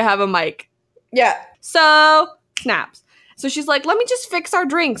like, why do you have a mic? Yeah. So, snaps. So she's like, let me just fix our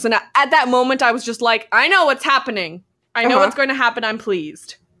drinks. And at that moment, I was just like, I know what's happening. I know what's going to happen. I'm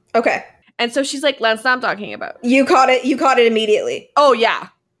pleased. Okay. And so she's like, let's stop talking about it. You caught it immediately. Oh, yeah.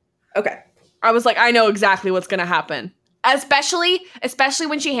 Okay. I was like, I know exactly what's going to happen. Especially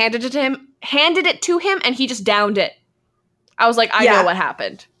when she handed it to him and he just downed it. I was like, I know what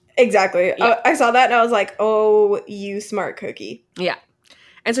happened. Exactly. Yeah. I saw that and I was like, oh, you smart cookie. Yeah.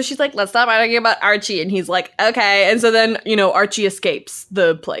 And so she's like, let's stop arguing about Archie. And he's like, okay. And so then, Archie escapes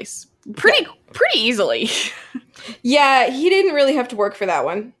the place pretty easily. Yeah, he didn't really have to work for that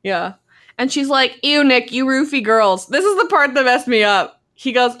one. Yeah. And she's like, ew, Nick, you roofie girls. This is the part that messed me up.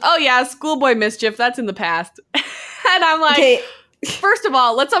 He goes, oh yeah, schoolboy mischief. That's in the past. And I'm like, okay. First of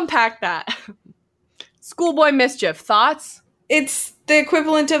all, let's unpack that. Schoolboy mischief. Thoughts? It's the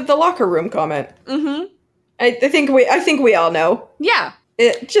equivalent of the locker room comment. Mm-hmm. I think we all know. Yeah.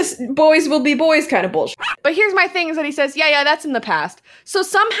 It just boys will be boys kind of bullshit. But here's my thing is that he says, yeah, that's in the past. So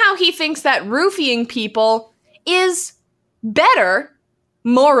somehow he thinks that roofing people is better,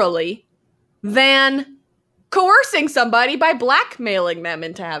 morally, than coercing somebody by blackmailing them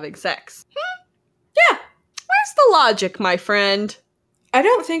into having sex. Yeah. Where's the logic, my friend? I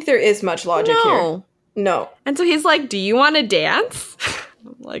don't think there is much logic here. No. And so he's like, do you want to dance?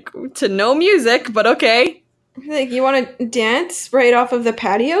 Like, to no music, but okay. Like, you want to dance right off of the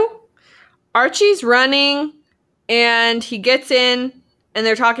patio? Archie's running, and he gets in, and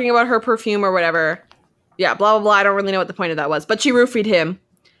they're talking about her perfume or whatever. Yeah, blah, blah, blah. I don't really know what the point of that was. But she roofied him.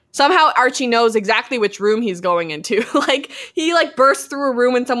 Somehow Archie knows exactly which room he's going into. Like, he, bursts through a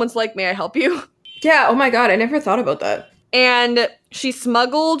room and someone's like, may I help you? Yeah, oh my god, I never thought about that. And she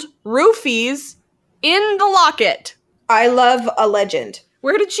smuggled roofies in the locket. I love a legend.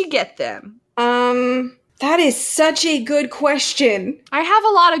 Where did she get them? That is such a good question. I have a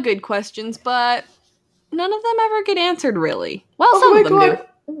lot of good questions, but none of them ever get answered, really. Well, some of them do.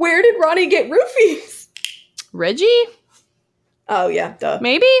 Where did Ronnie get roofies? Reggie? Oh, yeah, duh.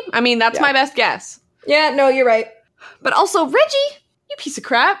 Maybe? I mean, that's my best guess. Yeah, no, you're right. But also, Reggie, you piece of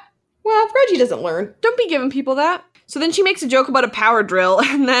crap. Well, Reggie doesn't learn. Don't be giving people that. So then she makes a joke about a power drill,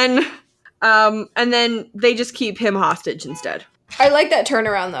 and then they just keep him hostage instead. I like that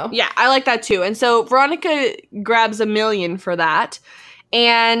turnaround, though. Yeah, I like that, too. And so Veronica grabs $1 million for that,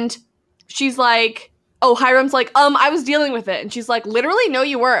 and she's like, oh, Hiram's like, I was dealing with it. And she's like, literally? No,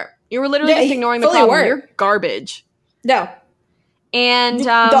 you weren't. You were literally just ignoring the problem. Weren't. You're garbage. No. And the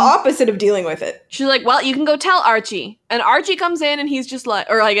opposite of dealing with it. She's like, well, you can go tell Archie. And Archie comes in and he's just like,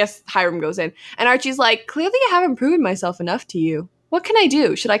 or I guess Hiram goes in. And Archie's like, clearly I haven't proven myself enough to you. What can I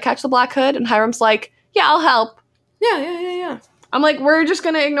do? Should I catch the Black Hood? And Hiram's like, yeah, I'll help. Yeah. I'm like, we're just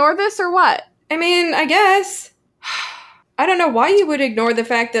going to ignore this or what? I mean, I guess. I don't know why you would ignore the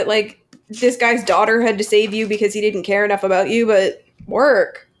fact that, this guy's daughter had to save you because he didn't care enough about you, but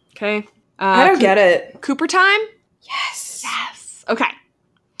work. Okay. I don't get it. Cooper time? Yes. Okay.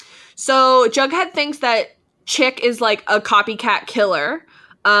 So Jughead thinks that Chick is a copycat killer.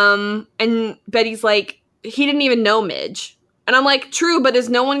 And Betty's like, he didn't even know Midge. And I'm like, true, but is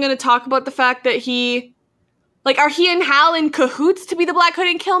no one going to talk about the fact that are he and Hal in cahoots to be the Black Hood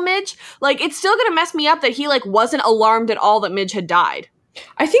and kill Midge? It's still going to mess me up that he wasn't alarmed at all that Midge had died.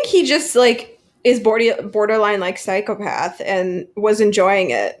 I think he just is borderline psychopath and was enjoying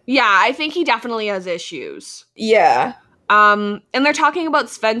it. Yeah, I think he definitely has issues. Yeah. And they're talking about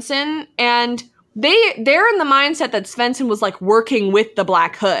Svensson, and they're in the mindset that Svensson was, like, working with the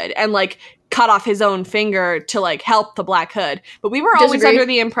Black Hood and, like, cut off his own finger to, like, help the Black Hood. But we were always under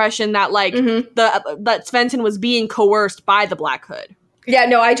the impression that, like, that Svensson was being coerced by the Black Hood. Yeah,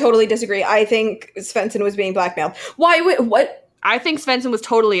 no, I totally disagree. I think Svensson was being blackmailed. Why would, what? I think Svensson was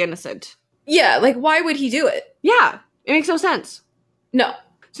totally innocent. Yeah, like, why would he do it? Yeah, it makes no sense. No.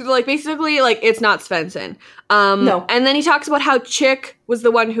 So they're like, basically, like, it's not Svensson. No. And then he talks about how Chick was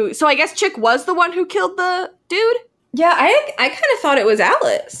the one who... So I guess Chick was the one who killed the dude? Yeah, I kind of thought it was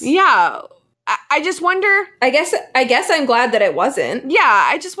Alice. Yeah. I just wonder... I guess I'm glad that it wasn't. Yeah,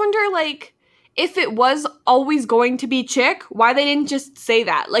 I just wonder, like, if it was always going to be Chick, why they didn't just say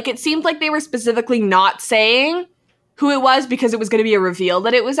that. Like, it seemed like they were specifically not saying who it was because it was going to be a reveal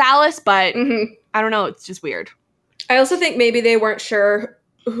that it was Alice, but I don't know, it's just weird. I also think maybe they weren't sure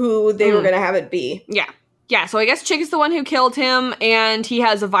who they were going to have it be. Yeah. Yeah, so I guess Chick is the one who killed him, and he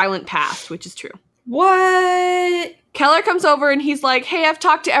has a violent past, which is true. What? Keller comes over, and he's like, hey, I've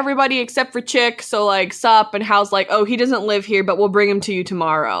talked to everybody except for Chick, so, like, sup? And Hal's like, oh, he doesn't live here, but we'll bring him to you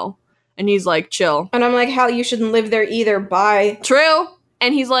tomorrow. And he's like, chill. And I'm like, Hal, you shouldn't live there either, bye. True.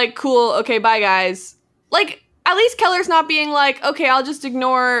 And he's like, cool, okay, bye, guys. Like, at least Keller's not being like, okay, I'll just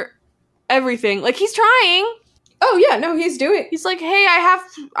ignore everything. Like, he's trying. Oh, yeah, no, he's like, hey,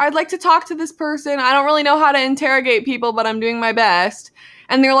 I'd like to talk to this person. I don't really know how to interrogate people, but I'm doing my best.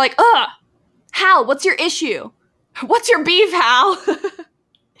 And they're like, ugh, Hal, what's your issue? What's your beef, Hal?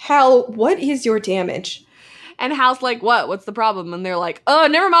 Hal, what is your damage? And Hal's like, what? What's the problem? And they're like, oh,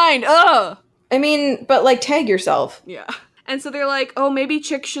 never mind, ugh. I mean, but, like, tag yourself. Yeah. And so they're like, oh, maybe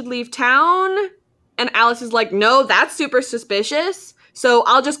Chick should leave town? And Alice is like, no, that's super suspicious, so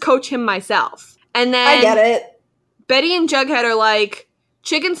I'll just coach him myself. And then... I get it. Betty and Jughead are like,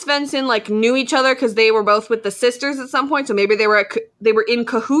 Chick and Svensson, like, knew each other because they were both with the sisters at some point, so maybe they were in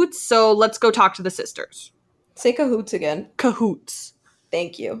cahoots, so let's go talk to the sisters. Say cahoots again. Cahoots.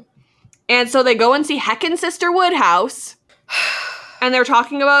 Thank you. And so they go and see heckin' Sister Woodhouse, and they're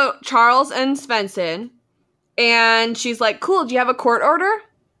talking about Charles and Svensson, and she's like, cool, do you have a court order?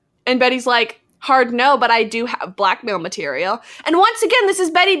 And Betty's like, hard no, but I do have blackmail material. And once again, this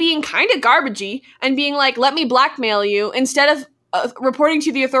is Betty being kind of garbagey and being like, let me blackmail you instead of reporting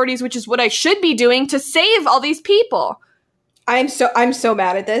to the authorities, which is what I should be doing to save all these people. I'm so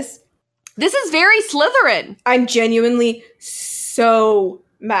mad at this. This is very Slytherin. I'm genuinely so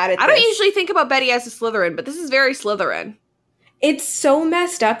mad at this. I don't usually think about Betty as a Slytherin, but this is very Slytherin. It's so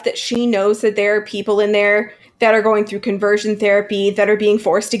messed up that she knows that there are people in there that are going through conversion therapy, that are being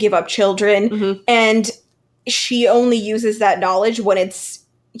forced to give up children, and she only uses that knowledge when it's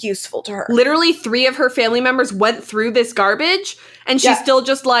useful to her. Literally 3 of her family members went through this garbage, and she's still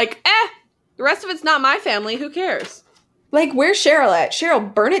just like, the rest of it's not my family, who cares? Like, where's Cheryl at?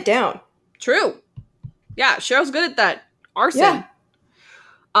 Cheryl, burn it down. True. Yeah, Cheryl's good at that. Arson. Yeah.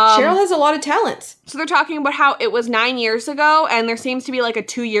 Cheryl has a lot of talents. So they're talking about how it was 9 years ago, and there seems to be like a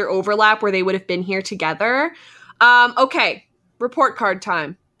 2-year overlap where they would have been here together. Okay, report card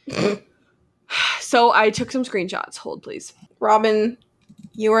time. So I took some screenshots. Hold, please. Robin,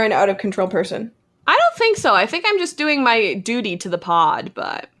 you are an out-of-control person. I don't think so. I think I'm just doing my duty to the pod,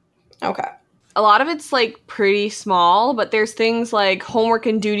 but... Okay. A lot of it's, like, pretty small, but there's things like homework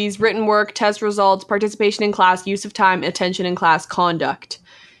and duties, written work, test results, participation in class, use of time, attention in class, conduct.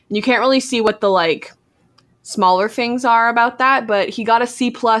 And you can't really see what the, like, smaller things are about that, but he got a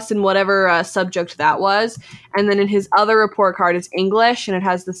C+ in whatever subject that was. And then in his other report card, it's English, and it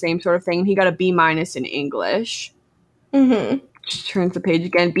has the same sort of thing. He got a B- in English. Just turns the page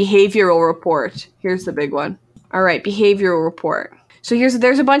again. Behavioral report. Here's the big one. All right, behavioral report. So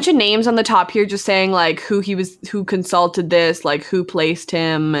there's a bunch of names on the top here just saying, like, who consulted this, like, who placed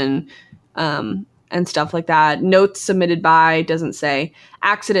him, and stuff like that. Notes submitted by, doesn't say.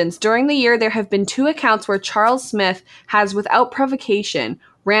 Accidents. During the year, there have been 2 accounts where Charles Smith has, without provocation,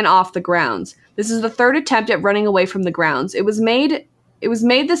 ran off the grounds. This is the 3rd attempt at running away from the grounds. It was made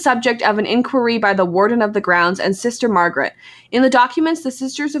the subject of an inquiry by the warden of the grounds and Sister Margaret. In the documents, the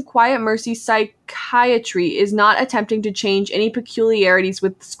Sisters of Quiet Mercy psychiatry is not attempting to change any peculiarities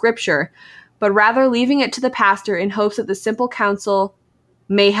with Scripture, but rather leaving it to the pastor in hopes that the simple counsel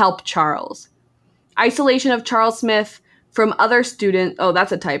may help Charles. Isolation of Charles Smith from other students... Oh,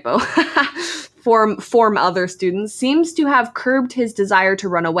 that's a typo. Form other students seems to have curbed his desire to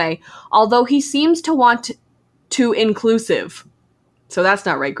run away, although he seems to want to inclusive. So that's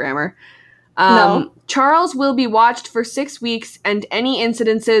not right grammar. No. Charles will be watched for 6 weeks, and any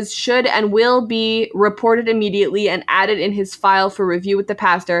incidences should and will be reported immediately and added in his file for review with the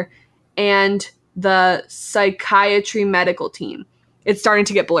pastor and the psychiatry medical team. It's starting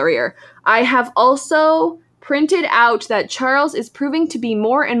to get blurrier. I have also printed out that Charles is proving to be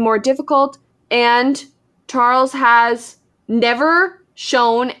more and more difficult, and Charles has never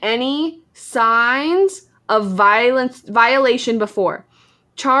shown any signs of violation before.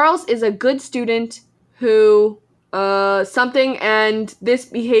 Charles is a good student who, something, and this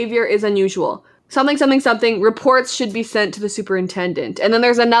behavior is unusual. Something, something, something. Reports should be sent to the superintendent. And then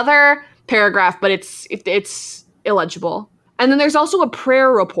there's another paragraph, but it's illegible. And then there's also a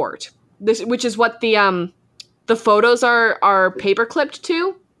prayer report, which is what the photos are paper clipped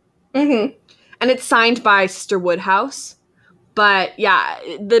to. Mm-hmm. And it's signed by Sister Woodhouse. But yeah,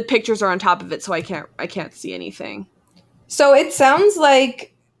 the pictures are on top of it, so I can't see anything. So it sounds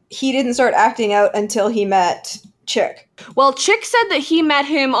like he didn't start acting out until he met Chick. Well, Chick said that he met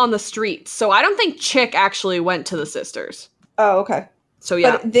him on the streets, so I don't think Chick actually went to the sisters. Oh, okay. So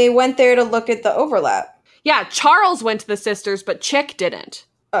yeah. But they went there to look at the overlap. Yeah, Charles went to the sisters, but Chick didn't.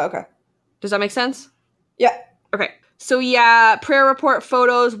 Oh, okay. Does that make sense? Yeah. Okay. So yeah, prayer report,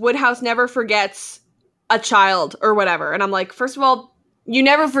 photos, Woodhouse never forgets a child or whatever. And I'm like, first of all, you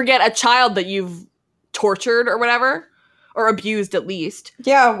never forget a child that you've tortured or whatever. Or abused, at least.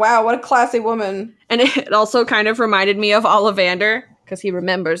 Yeah, wow, what a classy woman. And it also kind of reminded me of Ollivander, because he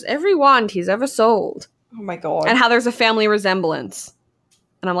remembers every wand he's ever sold. Oh my god. And how there's a family resemblance.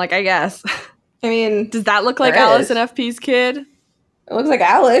 And I'm like, I guess. I mean... Does that look like Alice and FP's kid? It looks like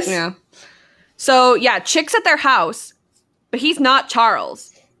Alice. Yeah. So, yeah, Chick's at their house, but he's not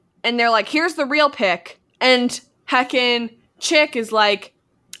Charles. And they're like, here's the real pic. And heckin' Chick is like,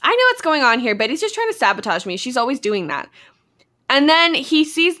 I know what's going on here. Betty's just trying to sabotage me. She's always doing that. And then he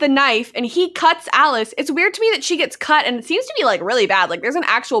sees the knife and he cuts Alice. It's weird to me that she gets cut and it seems to be like really bad. Like there's an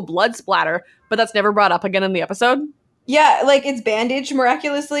actual blood splatter, but that's never brought up again in the episode. Yeah, like it's bandaged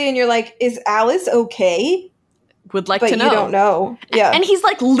miraculously and you're like, is Alice okay? Would like to know. But you don't know. Yeah. And he's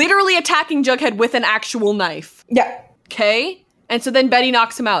like literally attacking Jughead with an actual knife. Yeah. Okay? And so then Betty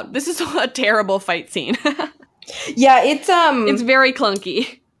knocks him out. This is a terrible fight scene. Yeah, it's very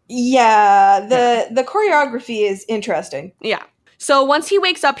clunky. Yeah, the choreography is interesting. Yeah. So once he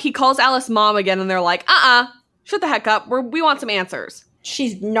wakes up, he calls Alice mom again, and they're like, shut the heck up. We want some answers.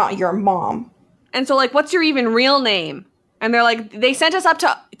 She's not your mom. And so, like, what's your even real name? And they're like, they sent us up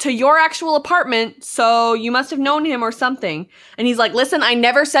to your actual apartment, so you must have known him or something. And he's like, listen, I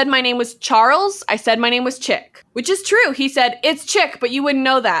never said my name was Charles. I said my name was Chick. Which is true. He said, it's Chick, but you wouldn't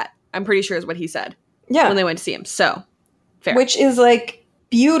know that. I'm pretty sure is what he said. Yeah. When they went to see him. So, fair. Which is, like...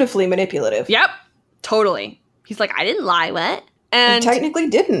 beautifully manipulative. Yep. Totally. He's like, I didn't lie, what? And he technically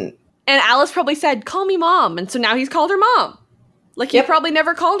didn't. And Alice probably said, call me mom. And so now he's called her mom. Like, he probably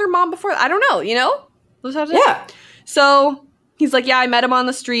never called her mom before. I don't know, you know? Yeah. So he's like, yeah, I met him on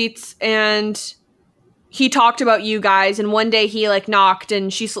the streets and he talked about you guys. And one day he like knocked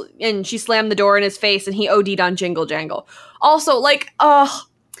and she slammed the door in his face and he OD'd on Jingle Jangle. Also, like,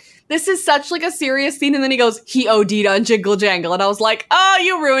 this is such, like, a serious scene, and then he goes, he OD'd on Jingle Jangle, and I was like, oh,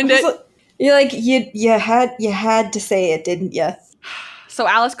 you ruined it. You're like, you had to say it, didn't you? So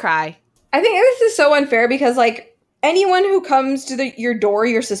Alice cry. I think this is so unfair, because, like, anyone who comes to your door,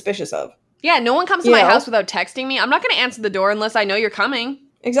 you're suspicious of. Yeah, no one comes to my house without texting me. I'm not going to answer the door unless I know you're coming.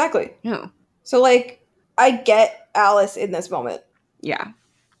 Exactly. Yeah. So, like, I get Alice in this moment. Yeah.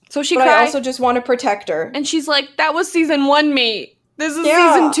 So she cried. cried. I also just want to protect her. And she's like, that was season 1 me. This is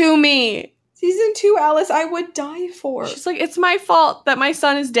season 2 me. Season 2 Alice, I would die for. She's like, it's my fault that my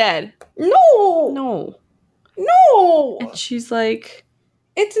son is dead. No. And she's like,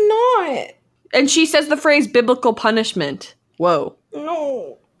 it's not. And she says the phrase biblical punishment. Whoa.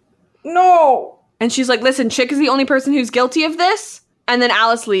 No. And she's like, listen, Chick is the only person who's guilty of this. And then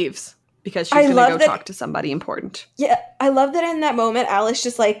Alice leaves because she's going to go talk to somebody important. Yeah, I love that in that moment, Alice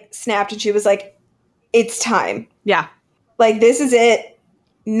just like snapped and she was like, it's time. Yeah. Like, this is it.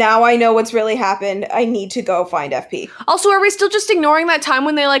 Now I know what's really happened. I need to go find FP. Also, are we still just ignoring that time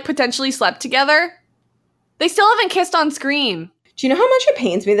when they, like, potentially slept together? They still haven't kissed on screen. Do you know how much it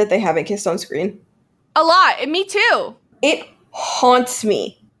pains me that they haven't kissed on screen? A lot. And me too. It haunts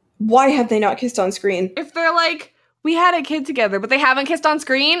me. Why have they not kissed on screen? If they're like, we had a kid together, but they haven't kissed on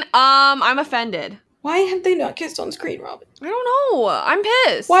screen, I'm offended. Why have they not kissed on screen, Robin? I don't know. I'm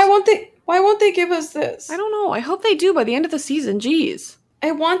pissed. Why won't they give us this? I don't know. I hope they do by the end of the season. Jeez.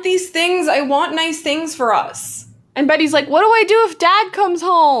 I want these things. I want nice things for us. And Betty's like, what do I do if Dad comes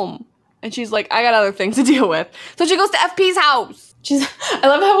home? And she's like, I got other things to deal with. So she goes to FP's house. I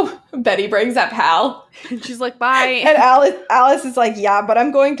love how Betty brings up Hal. And she's like, bye. And Alice is like, yeah, but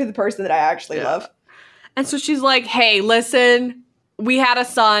I'm going to the person that I actually love. And so she's like, hey, listen, we had a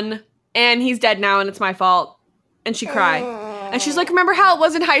son, and he's dead now, and it's my fault. And she cried. And she's like, remember how it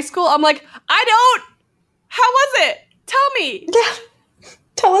was in high school? I'm like, I don't. How was it? Tell me. Yeah.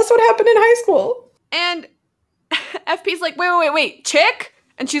 Tell us what happened in high school. And FP's like, wait, Chick?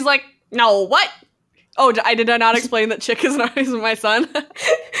 And she's like, no, what? Oh, did I not explain that Chick is not my son?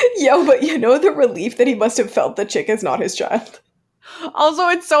 Yo, but you know the relief that he must have felt that Chick is not his child. Also,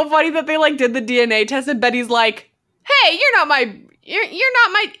 it's so funny that they like did the DNA test and Betty's like, hey, you're not my,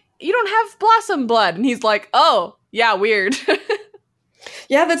 you don't have Blossom blood. And he's like, oh, yeah, weird.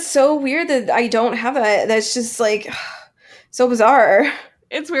 Yeah, that's so weird that I don't have that. That's just like, so bizarre.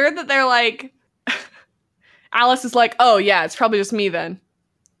 It's weird that they're like, Alice is like, oh, yeah, it's probably just me then.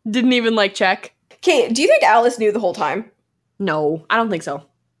 Didn't even like check. Okay, do you think Alice knew the whole time? No, I don't think so.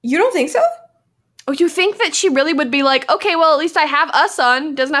 You don't think so? Oh, you think that she really would be like, okay, well, at least I have a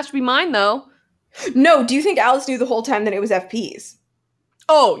son. Doesn't have to be mine, though. No, do you think Alice knew the whole time that it was FP's?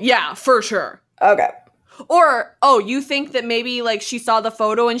 Oh, yeah, for sure. Okay. Or, oh, you think that maybe, like, she saw the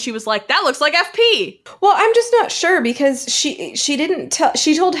photo and she was like, that looks like FP. Well, I'm just not sure because she didn't tell,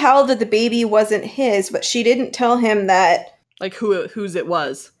 she told Hal that the baby wasn't his, but she didn't tell him that. Like, whose it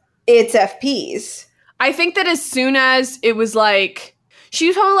was. It's FP's. I think that as soon as it was like,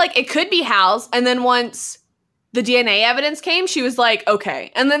 she told like, it could be Hal's, and then once the DNA evidence came, she was like,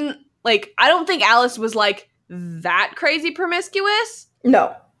 okay. And then, like, I don't think Alice was, like, that crazy promiscuous.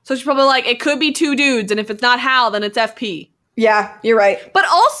 No. So she's probably like, it could be two dudes, and if it's not Hal, then it's FP. Yeah, you're right. But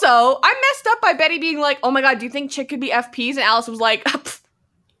also, I'm messed up by Betty being like, oh my god, do you think Chick could be FP's? And Alice was like,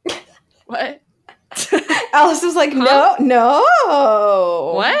 what? Alice was like, no.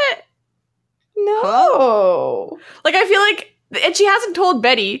 What? No. Huh? Like, I feel like, and she hasn't told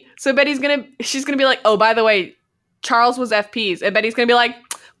Betty, so she's gonna be like, oh, by the way, Charles was FP's. And Betty's gonna be like,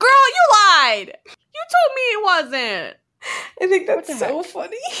 girl, you lied. You told me it wasn't. I think that's so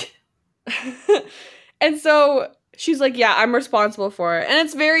funny. And so she's like, yeah, I'm responsible for it. And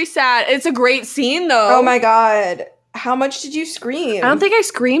it's very sad. It's a great scene, though. Oh my god. How much did you scream? I don't think I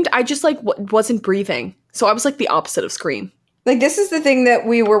screamed. I just, like, wasn't breathing. So I was, like, the opposite of scream. Like, this is the thing that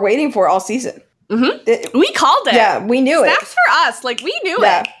we were waiting for all season. Mm-hmm. We called it. Yeah, we knew it. Snaps for us. Like, we knew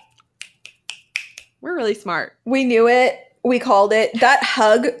it. We're really smart. We knew it. We called it. That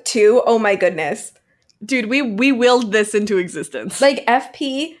hug, too. Oh, my goodness. Dude, we willed this into existence. Like,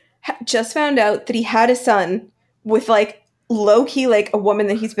 FP just found out that he had a son with, like, low-key, like, a woman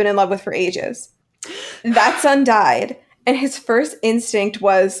that he's been in love with for ages. That son died, and his first instinct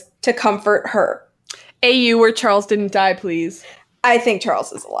was to comfort her. AU where Charles didn't die, please. I think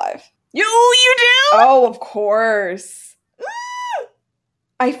Charles is alive. You do? Oh, of course.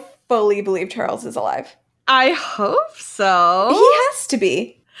 I fully believe Charles is alive. I hope so. He has to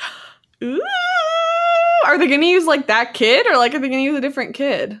be. Ooh. Are they going to use, like, that kid? Or, like, are they going to use a different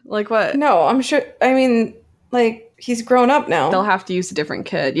kid? Like, what? No, I'm sure. I mean, like, he's grown up now. They'll have to use a different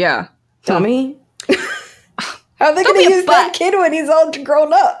kid, yeah. Dummy. How are they going to use that kid when he's all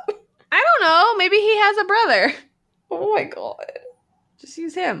grown up? I don't know. Maybe he has a brother. Oh, my God. Just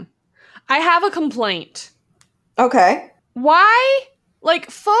use him. I have a complaint. Okay. Why? Like,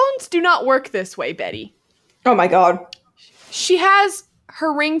 phones do not work this way, Betty. Oh, my God. She has her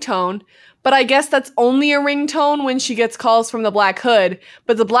ringtone, but I guess that's only a ringtone when she gets calls from the Black Hood,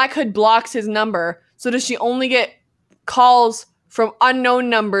 but the Black Hood blocks his number, so does she only get calls from unknown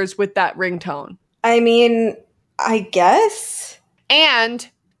numbers with that ringtone? I mean, I guess. And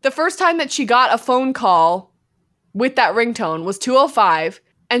the first time that she got a phone call with that ringtone was 205,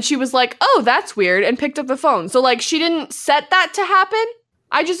 and she was like, oh, that's weird, and picked up the phone. So, like, she didn't set that to happen.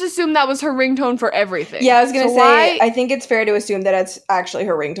 I just assumed that was her ringtone for everything. Yeah, I was going to say, I think it's fair to assume that it's actually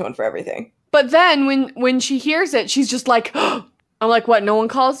her ringtone for everything. But then when she hears it, she's just like, oh. I'm like, what, no one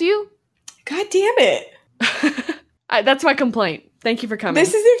calls you? God damn it. That's my complaint. Thank you for coming.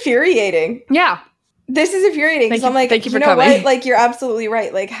 This is infuriating. Yeah. This is infuriating. Because I'm like, thank you for know coming. What? Like, you're absolutely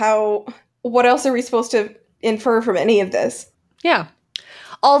right. Like, what else are we supposed to infer from any of this? Yeah.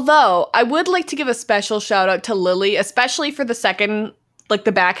 Although, I would like to give a special shout out to Lily, especially for the second, like,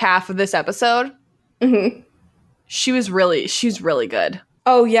 the back half of this episode. Mm-hmm. She's really good.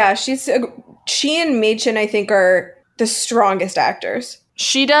 Oh, yeah. She and Machen, I think, are the strongest actors.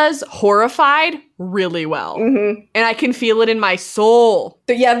 She does Horrified really well. Mm-hmm. And I can feel it in my soul.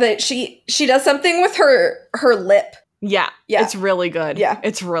 But yeah, she does something with her lip. Yeah. It's really good. Yeah.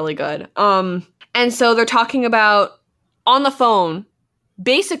 It's really good. And so they're talking about, on the phone,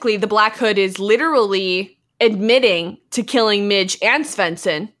 basically the Black Hood is literally admitting to killing Midge and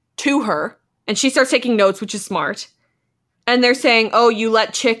Svensson to her. And she starts taking notes, which is smart. And they're saying, oh, you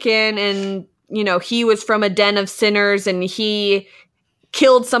let Chick in, and, you know, he was from a den of sinners, and he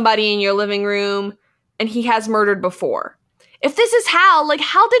killed somebody in your living room, and he has murdered before. if this is Hal, like,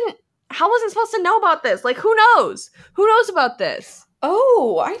 Hal wasn't supposed to know about this. Like, who knows? Who knows about this?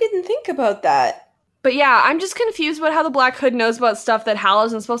 Oh, I didn't think about that. But yeah, I'm just confused about how the Black Hood knows about stuff that Hal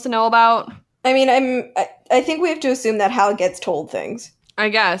isn't supposed to know about. I mean, I think we have to assume that Hal gets told things. I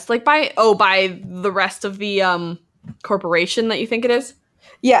guess. Like, by the rest of the, corporation that you think it is?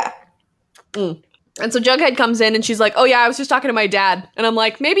 Yeah. Mm. And so Jughead comes in and she's like, oh yeah, I was just talking to my dad. And I'm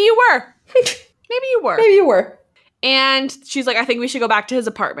like, maybe you were. Maybe you were. Maybe you were. And she's like, I think we should go back to his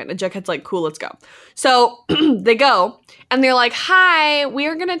apartment. And Jughead's like, cool, let's go. So they go, and they're like, hi,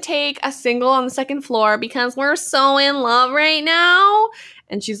 we're going to take a single on the second floor because we're so in love right now.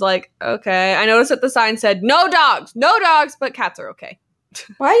 And she's like, okay. I noticed that the sign said, no dogs, but cats are okay.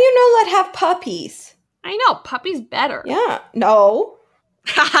 Why you no let have puppies? I know, puppies better. Yeah, no.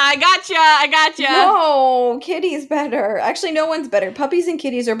 I gotcha. No, kitties better. Actually, no one's better. Puppies and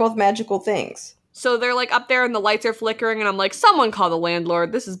kitties are both magical things. So they're like up there and the lights are flickering and I'm like, someone call the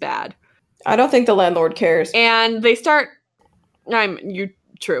landlord. This is bad. I don't think the landlord cares. And they start,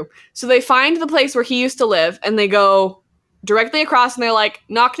 true. So they find the place where he used to live and they go directly across and they're like,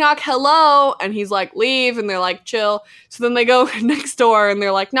 knock, knock, hello. And he's like, leave. And they're like, chill. So then they go next door and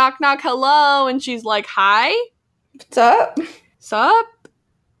they're like, knock, knock, hello. And she's like, hi. What's up? Sup?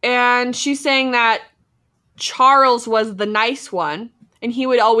 And she's saying that Charles was the nice one. And he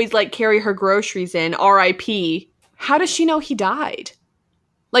would always, like, carry her groceries in, R.I.P. How does she know he died?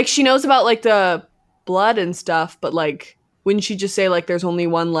 Like, she knows about, like, the blood and stuff, but, like, wouldn't she just say, like, there's only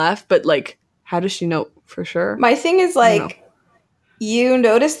one left? But, like, how does she know for sure? My thing is, like, you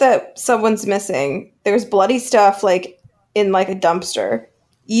notice that someone's missing. There's bloody stuff, like, in, like, a dumpster.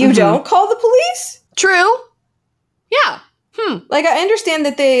 You don't call the police? True. Yeah. Like, I understand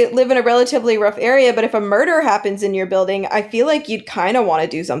that they live in a relatively rough area, but if a murder happens in your building, I feel like you'd kind of want to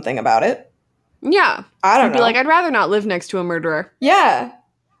do something about it. Yeah. I don't know. Be like, I'd rather not live next to a murderer. Yeah.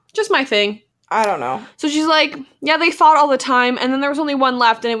 Just my thing. I don't know. So she's like, yeah, they fought all the time, and then there was only one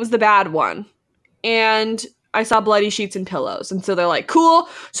left, and it was the bad one. And I saw bloody sheets and pillows. And so they're like, cool.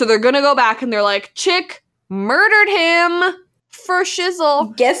 So they're gonna go back, and they're like, chick murdered him for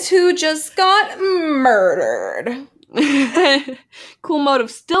shizzle. Guess who just got murdered? Cool motive,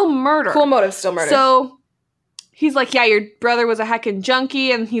 still murder. So he's like, yeah, your brother was a heckin'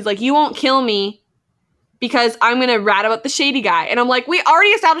 junkie. And he's like, you won't kill me because I'm going to rat about the shady guy. And I'm like, we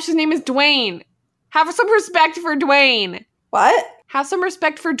already established his name is Dwayne. Have some respect for Dwayne. What? Have some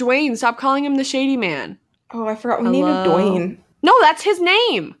respect for Dwayne. Stop calling him the shady man. Oh, I forgot we named him Dwayne. No, that's his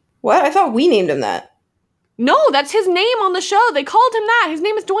name. What? I thought we named him that. No, that's his name on the show. They called him that. His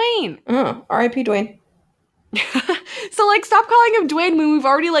name is Dwayne. Oh, R.I.P. Dwayne. So, like, stop calling him Dwayne when we've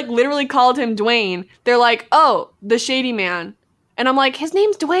already, like, literally called him Dwayne. They're like, oh, the shady man. And I'm like, his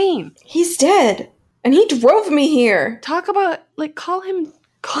name's Dwayne. He's dead. And he drove me here. Talk about, like, call him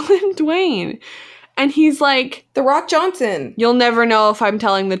Dwayne. And he's like, The Rock Johnson. You'll never know if I'm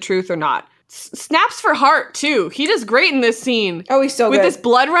telling the truth or not. Snaps for heart, too. He does great in this scene. Oh, he's so good. With this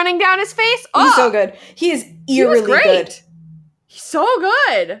blood running down his face. He's so good. He is eerily good. He's so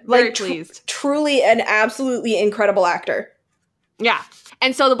good. Very pleased. Truly an absolutely incredible actor. Yeah.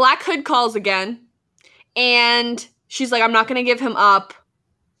 And so the Black Hood calls again. And she's like, I'm not going to give him up.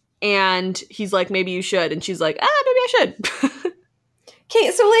 And he's like, maybe you should. And she's like, maybe I should.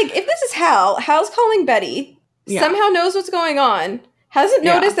 Okay, so, like, if this is Hal's calling Betty, somehow knows what's going on, hasn't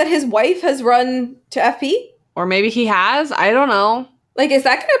noticed that his wife has run to FP? Or maybe he has. I don't know. Like, is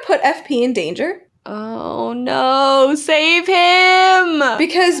that going to put FP in danger? Oh, no. Save him!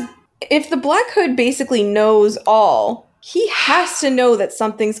 Because if the Black Hood basically knows all, he has to know that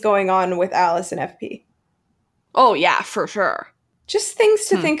something's going on with Alice and FP. Oh, yeah, for sure. Just things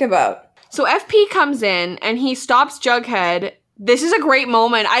to think about. So FP comes in, and he stops Jughead. This is a great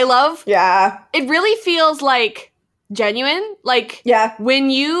moment. I love... Yeah. It really feels, like, genuine. Like, yeah. When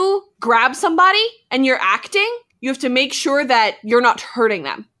you grab somebody and you're acting, you have to make sure that you're not hurting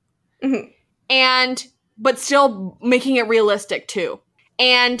them. Mm-hmm. But still making it realistic, too.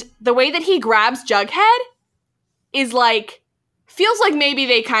 And the way that he grabs Jughead is, like, feels like maybe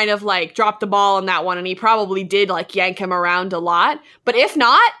they kind of, like, dropped the ball on that one, and he probably did, like, yank him around a lot. But if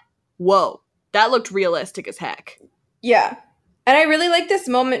not, whoa, that looked realistic as heck. Yeah. And I really like this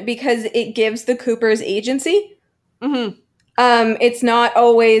moment because it gives the Coopers agency. Mm-hmm. It's not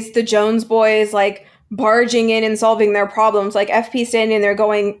always the Jones boys, like, barging in and solving their problems. Like, FP standing there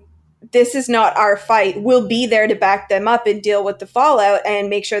going, this is not our fight. We'll be there to back them up and deal with the fallout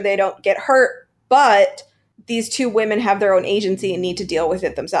and make sure they don't get hurt. But these two women have their own agency and need to deal with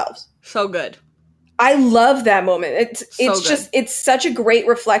it themselves. So good. I love that moment. It's so just, it's such a great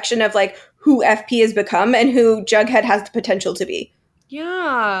reflection of, like, who FP has become and who Jughead has the potential to be.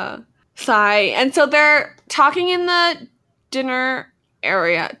 Yeah. Sigh. And so they're talking in the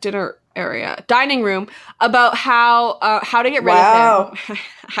dining room about how to get rid of him.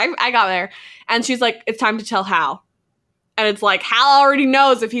 I got there. And she's like, it's time to tell Hal. And it's like, Hal already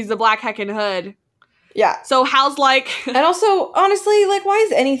knows if he's the Black Heckin' Hood. Yeah. So Hal's like... And also, honestly, like, why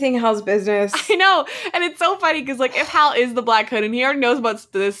is anything Hal's business? I know. And it's so funny because, like, if Hal is the Black Hood and he already knows about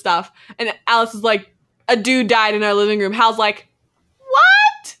this stuff, and Alice is like, a dude died in our living room, Hal's like,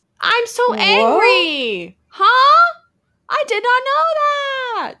 what? I'm so angry. Huh? I did not know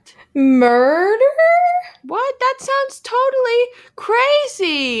that. Murder? What? That sounds totally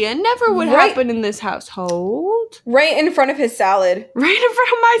crazy and never would happen in this household. Right in front of his salad. Right in front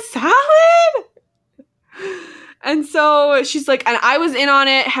of my salad? And so she's like, and I was in on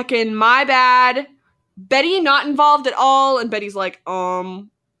it, heckin' my bad. Betty not involved at all. And Betty's like,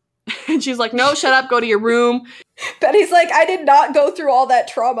 And she's like, no, shut up, go to your room. Betty's like, I did not go through all that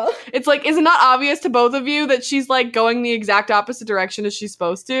trauma. It's like, is it not obvious to both of you that she's like going the exact opposite direction as she's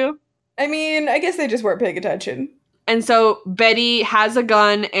supposed to? I mean, I guess they just weren't paying attention. And so Betty has a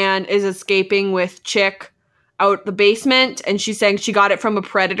gun and is escaping with Chick out the basement. And she's saying she got it from a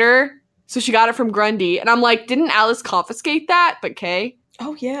predator. So she got it from Grundy. And I'm like, didn't Alice confiscate that? But okay.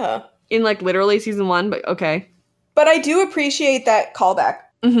 Oh, yeah. In like literally season 1, but okay. But I do appreciate that callback.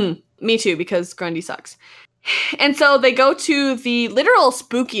 Mm-hmm. Me too, because Grundy sucks. And so they go to the literal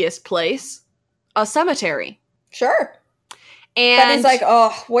spookiest place, a cemetery. Sure. And Betty's like,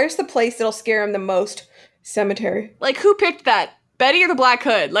 oh, where's the place that'll scare him the most? Cemetery. Like, who picked that? Betty or the Black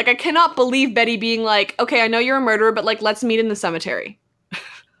Hood? Like, I cannot believe Betty being like, okay, I know you're a murderer, but like, let's meet in the cemetery.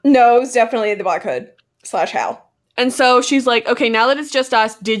 No, it was definitely the Black Hood / Hal. And so she's like, okay, now that it's just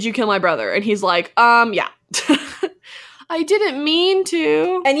us, did you kill my brother? And he's like, yeah. I didn't mean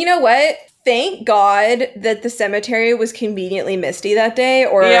to. And you know what? Thank God that the cemetery was conveniently misty that day,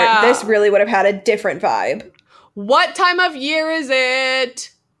 or this really would have had a different vibe. What time of year is it?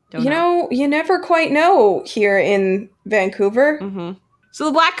 Don't know. You never quite know here in Vancouver. Mm-hmm. So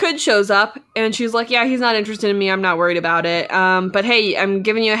the Black Hood shows up, and she's like, yeah, he's not interested in me. I'm not worried about it. But hey, I'm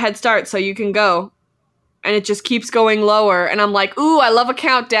giving you a head start, so you can go. And it just keeps going lower. And I'm like, ooh, I love a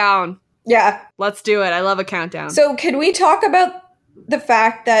countdown. Yeah. Let's do it. I love a countdown. So can we talk about the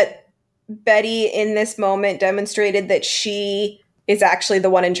fact that Betty, in this moment, demonstrated that she is actually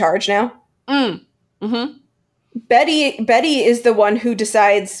the one in charge now? Mm-hmm. Betty is the one who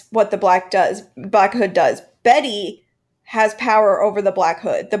decides what the Black Hood does. Betty has power over the Black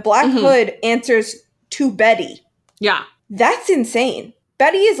Hood. The Black Hood answers to Betty. Yeah. That's insane.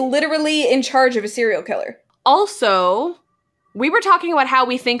 Betty is literally in charge of a serial killer. Also, we were talking about how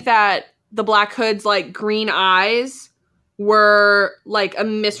we think that the Black Hood's, like, green eyes were, like, a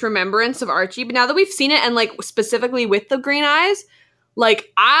misremembrance of Archie. But now that we've seen it, and, like, specifically with the green eyes,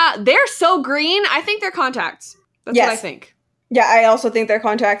 like, they're so green, I think they're contacts. That's what I think. Yeah, I also think they're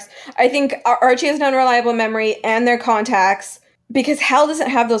contacts. I think Archie has an unreliable memory and they're contacts because Hal doesn't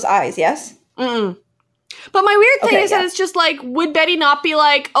have those eyes, yes? Mm-mm. But my weird thing is that it's just like, would Betty not be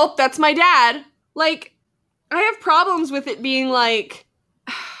like, oh, that's my dad? Like, I have problems with it being like,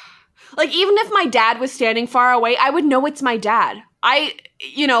 even if my dad was standing far away, I would know it's my dad.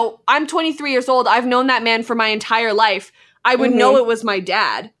 I'm 23 years old. I've known that man for my entire life. I would know it was my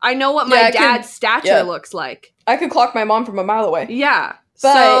dad. I know what my dad's stature looks like. I could clock my mom from a mile away. Yeah.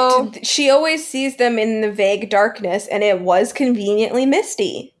 But she always sees them in the vague darkness, and it was conveniently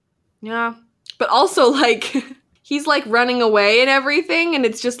misty. Yeah. But also, like, he's, like, running away and everything, and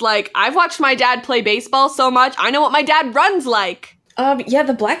it's just like, I've watched my dad play baseball so much, I know what my dad runs like. Yeah,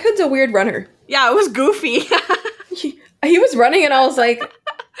 the Black Hood's a weird runner. Yeah, it was goofy. He was running, and I was like,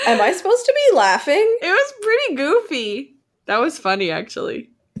 am I supposed to be laughing? It was pretty goofy. That was funny, actually.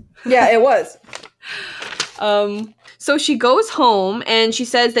 Yeah, it was. So she goes home and she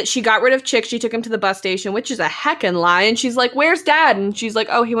says that she got rid of Chick. She took him to the bus station, which is a heckin' lie. And she's like, where's Dad? And she's like,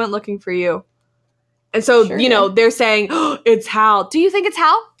 oh, he went looking for you. And so, they're saying, oh, it's Hal. Do you think it's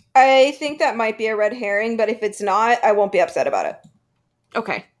Hal? I think that might be a red herring, but if it's not, I won't be upset about it.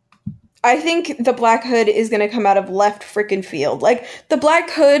 Okay. I think the Black Hood is going to come out of left frickin' field. Like, the Black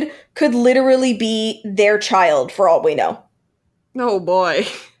Hood could literally be their child, for all we know. Oh, boy.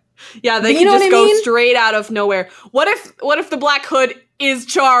 Yeah, they could just go straight out of nowhere. What if the Black Hood is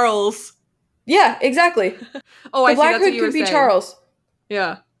Charles? Yeah, exactly. The Black Hood could be Charles.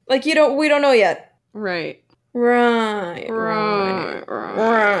 Yeah. Like, we don't know yet. Right. Right.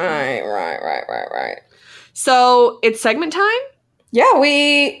 So, it's segment time? Yeah,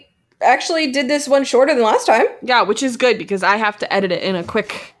 we actually did this one shorter than last time. Yeah, which is good because I have to edit it in a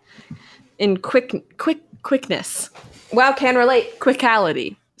quick in quickness. Wow, can relate.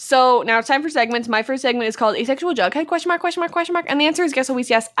 Quickality. So now it's time for segments. My first segment is called Asexual Jughead, question mark, question mark, question mark. And the answer is guess always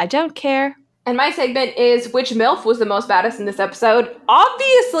yes, I don't care. And my segment is which MILF was the most badass in this episode?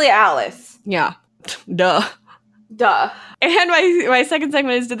 Obviously Alice. Yeah. Duh. And my second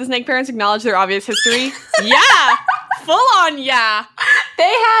segment is, did the snake parents acknowledge their obvious history? Yeah! Full on yeah! They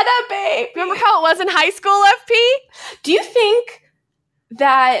had a baby! Remember how it was in high school, FP? Do you think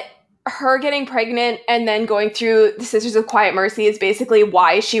that her getting pregnant and then going through the Sisters of Quiet Mercy is basically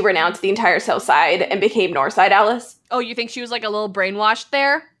why she renounced the entire South Side and became Northside Alice? Oh, you think she was like a little brainwashed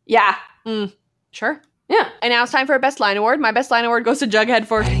there? Yeah. Sure. Yeah. And now it's time for a Best Line Award. My Best Line Award goes to Jughead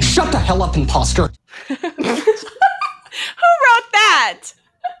for... Shut the hell up, imposter! Who wrote that?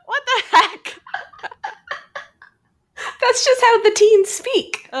 What the heck? That's just how the teens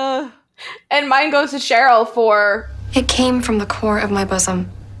speak. And mine goes to Cheryl for... It came from the core of my bosom.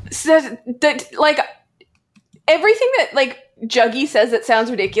 Like, everything that, like, Juggy says that sounds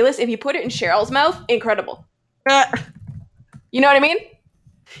ridiculous, if you put it in Cheryl's mouth, incredible. You know what I mean?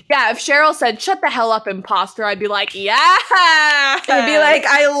 Yeah, if Cheryl said, shut the hell up, imposter, I'd be like, yeah! It'd be like,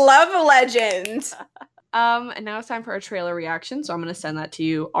 I love Legend. And now it's time for a trailer reaction, so I'm going to send that to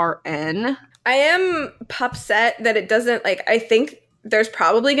you, RN. I am upset that it doesn't, like, I think there's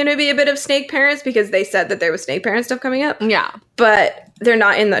probably going to be a bit of snake parents because they said that there was snake parent stuff coming up. Yeah. But they're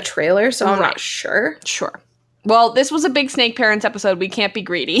not in the trailer, so I'm not sure. Sure. Well, this was a big snake parents episode. We can't be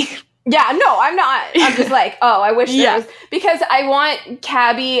greedy. Yeah, no, I'm not. I'm just like, oh, I wish there was... Because I want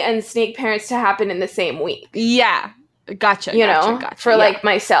Cabby and snake parents to happen in the same week. Yeah. Gotcha. For, like,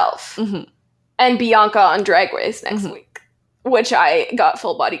 myself. Mm-hmm. And Bianca on Drag Race next week. Which I got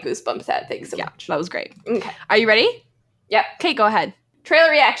full body goosebumps at. Thanks so much. That was great. Okay. Are you ready? Yep. Okay, go ahead. Trailer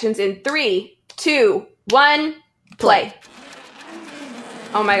reactions in 3, 2, 1, play.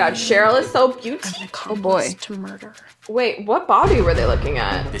 Oh my god, Cheryl is so beautiful. Oh boy. To murder. Wait, what body were they looking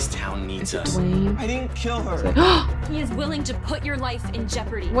at? This town needs us. Dwayne. I didn't kill her. He is willing to put your life in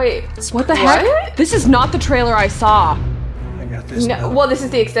jeopardy. Wait, What the heck? This is not the trailer I saw. I got this. No, well, this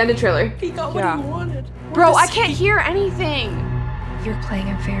is the extended trailer. He got what he wanted. Bro, I can't hear anything. You're playing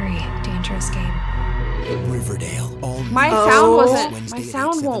a very dangerous game. Riverdale. My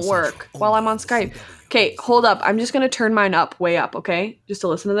sound won't work while I'm on Skype. Okay, hold up. I'm just going to turn mine up, way up, okay? Just to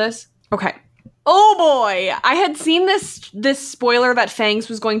listen to this. Okay. Oh boy. I had seen this spoiler that Fangs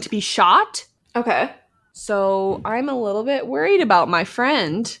was going to be shot. Okay. So I'm a little bit worried about my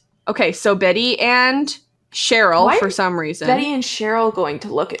friend. Okay, so Betty and Cheryl, for some reason. Betty and Cheryl going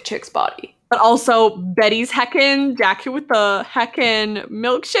to look at Chick's body. But also Betty's heckin' jacket with the heckin'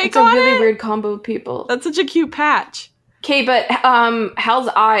 milkshake It's on a really it. weird combo of people. That's such a cute patch. Okay, but Hal's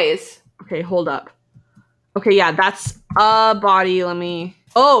eyes. Okay, hold up. Okay, yeah, that's a body.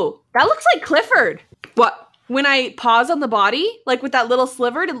 Oh, that looks like Clifford. What? When I pause on the body, like with that little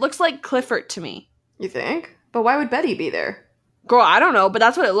sliver, it looks like Clifford to me. You think? But why would Betty be there? Girl, I don't know, but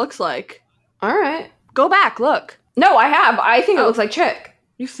that's what it looks like. All right. Go back, look. No, I have. I think it looks like Chick.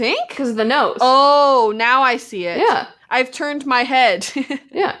 You think? Because of the nose. Oh, now I see it. Yeah. I've turned my head.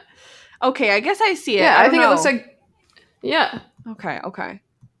 Yeah. Okay, I guess I see it. Yeah, I think know. it looks like... Yeah. Okay.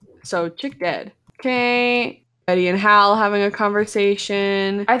 So, Chick dead. Okay. Betty and Hal having a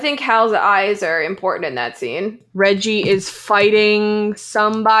conversation. I think Hal's eyes are important in that scene. Reggie is fighting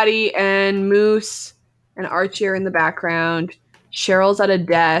somebody, and Moose and Archie are in the background. Cheryl's at a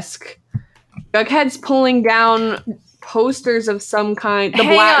desk. Jughead's pulling down posters of some kind.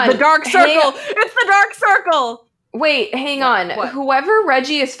 The dark circle. It's the dark circle. Wait, hang on. What? Whoever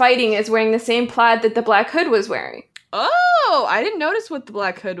Reggie is fighting is wearing the same plaid that the Black Hood was wearing. Oh, I didn't notice what the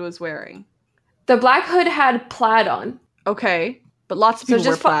Black Hood was wearing. The Black Hood had plaid on. Okay, but lots of people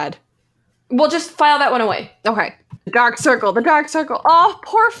wear plaid. We'll just file that one away. Okay. The dark circle. Oh,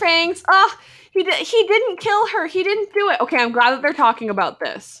 poor Fangs. Oh, he didn't kill her. He didn't do it. Okay, I'm glad that they're talking about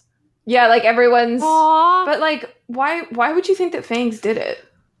this. Yeah, like everyone's... Aww. But like, why would you think that Fangs did it?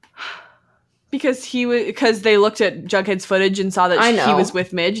 Because they looked at Jughead's footage and saw that he was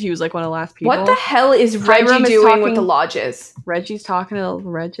with Midge. He was like one of the last people. What the hell is Reggie doing with the lodges? Reggie's talking to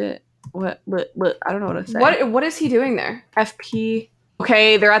Reggie. What? I don't know what to say. What is he doing there? FP.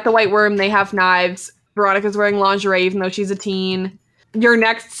 Okay, they're at the White Worm. They have knives. Veronica's wearing lingerie even though she's a teen. Your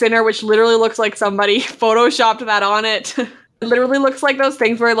Next Sinner, which literally looks like somebody photoshopped that on it. It literally looks like those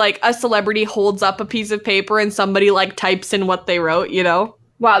things where like a celebrity holds up a piece of paper and somebody like types in what they wrote, you know?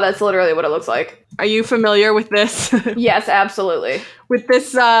 Wow, that's literally what it looks like. Are you familiar with this? Yes, absolutely. With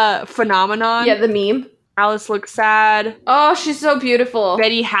this phenomenon? Yeah, the meme. Alice looks sad. Oh, she's so beautiful.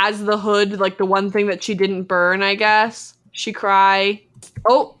 Betty has the hood, like the one thing that she didn't burn, I guess. She cry.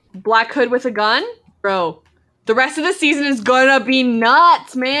 Oh, Black hood with a gun? Bro, the rest of the season is gonna be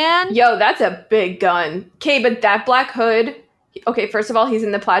nuts, man. Yo, that's a big gun. Okay, but that Black Hood... Okay, first of all, he's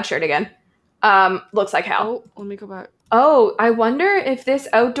in the plaid shirt again. Looks like hell. Oh, let me go back. Oh, I wonder if this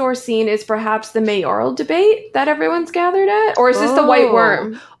outdoor scene is perhaps the mayoral debate that everyone's gathered at? Or is this the White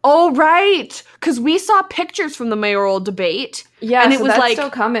Worm? Oh, right. Because we saw pictures from the mayoral debate. Yeah, and so it was that's like still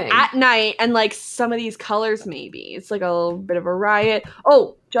coming. at night, and like some of these colors maybe. It's like a little bit of a riot.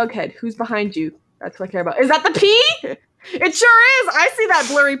 Oh, Jughead, who's behind you? That's what I care about. Is that the P? It sure is. I see that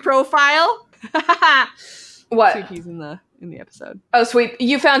blurry profile. What? Sweet Pea's in the episode. Oh,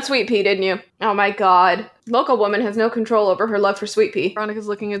 you found Sweet Pea, didn't you? Oh my god. Local woman has no control over her love for Sweet Pea. Veronica's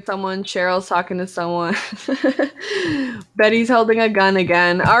looking at someone. Cheryl's talking to someone. Betty's holding a gun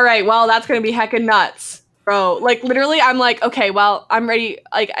again. All right, well, that's going to be heckin' nuts. Bro, like, literally, I'm like, okay, well, I'm ready.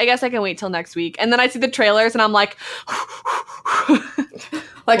 Like, I guess I can wait till next week. And then I see the trailers, and I'm like...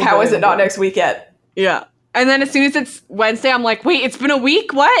 like, how is it not next week yet? Yeah. And then as soon as it's Wednesday, I'm like, wait, it's been a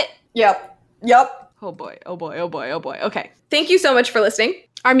week? What? Yep. Oh boy, oh boy, oh boy, oh boy. Okay. Thank you so much for listening.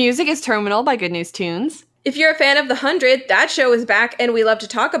 Our music is Terminal by Good News Tunes. If you're a fan of The 100, that show is back and we love to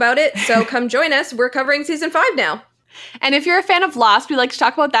talk about it, so come join us. We're covering season 5 now. And if you're a fan of Lost, we like to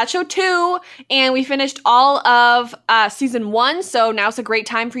talk about that show too. And we finished all of season 1, so now's a great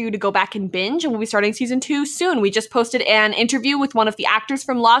time for you to go back and binge. And we'll be starting season 2 soon. We just posted an interview with one of the actors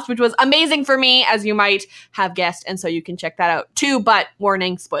from Lost, which was amazing for me, as you might have guessed. And so you can check that out too, but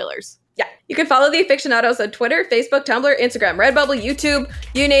warning, spoilers. Yeah. You can follow the Afictionados on Twitter, Facebook, Tumblr, Instagram, Redbubble, YouTube,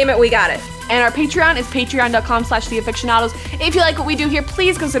 you name it, we got it. And our Patreon is patreon.com/theafictionados. If you like what we do here,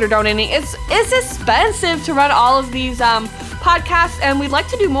 please consider donating. It's expensive to run all of these podcasts, and we'd like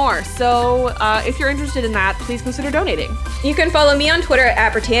to do more. So if you're interested in that, please consider donating. You can follow me on Twitter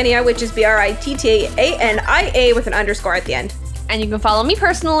at Britannia, which is BRITTANIA with an underscore at the end. And you can follow me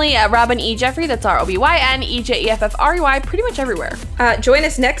personally at Robin E. Jeffrey. That's ROBYNEJEFFREY, pretty much everywhere. Join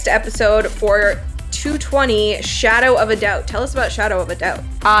us next episode for 220, Shadow of a Doubt. Tell us about Shadow of a Doubt.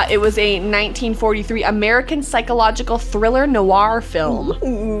 It was a 1943 American psychological thriller noir film.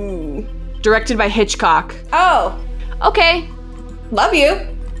 Ooh. Directed by Hitchcock. Oh. Okay. Love you.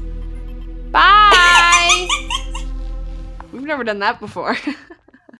 Bye. We've never done that before.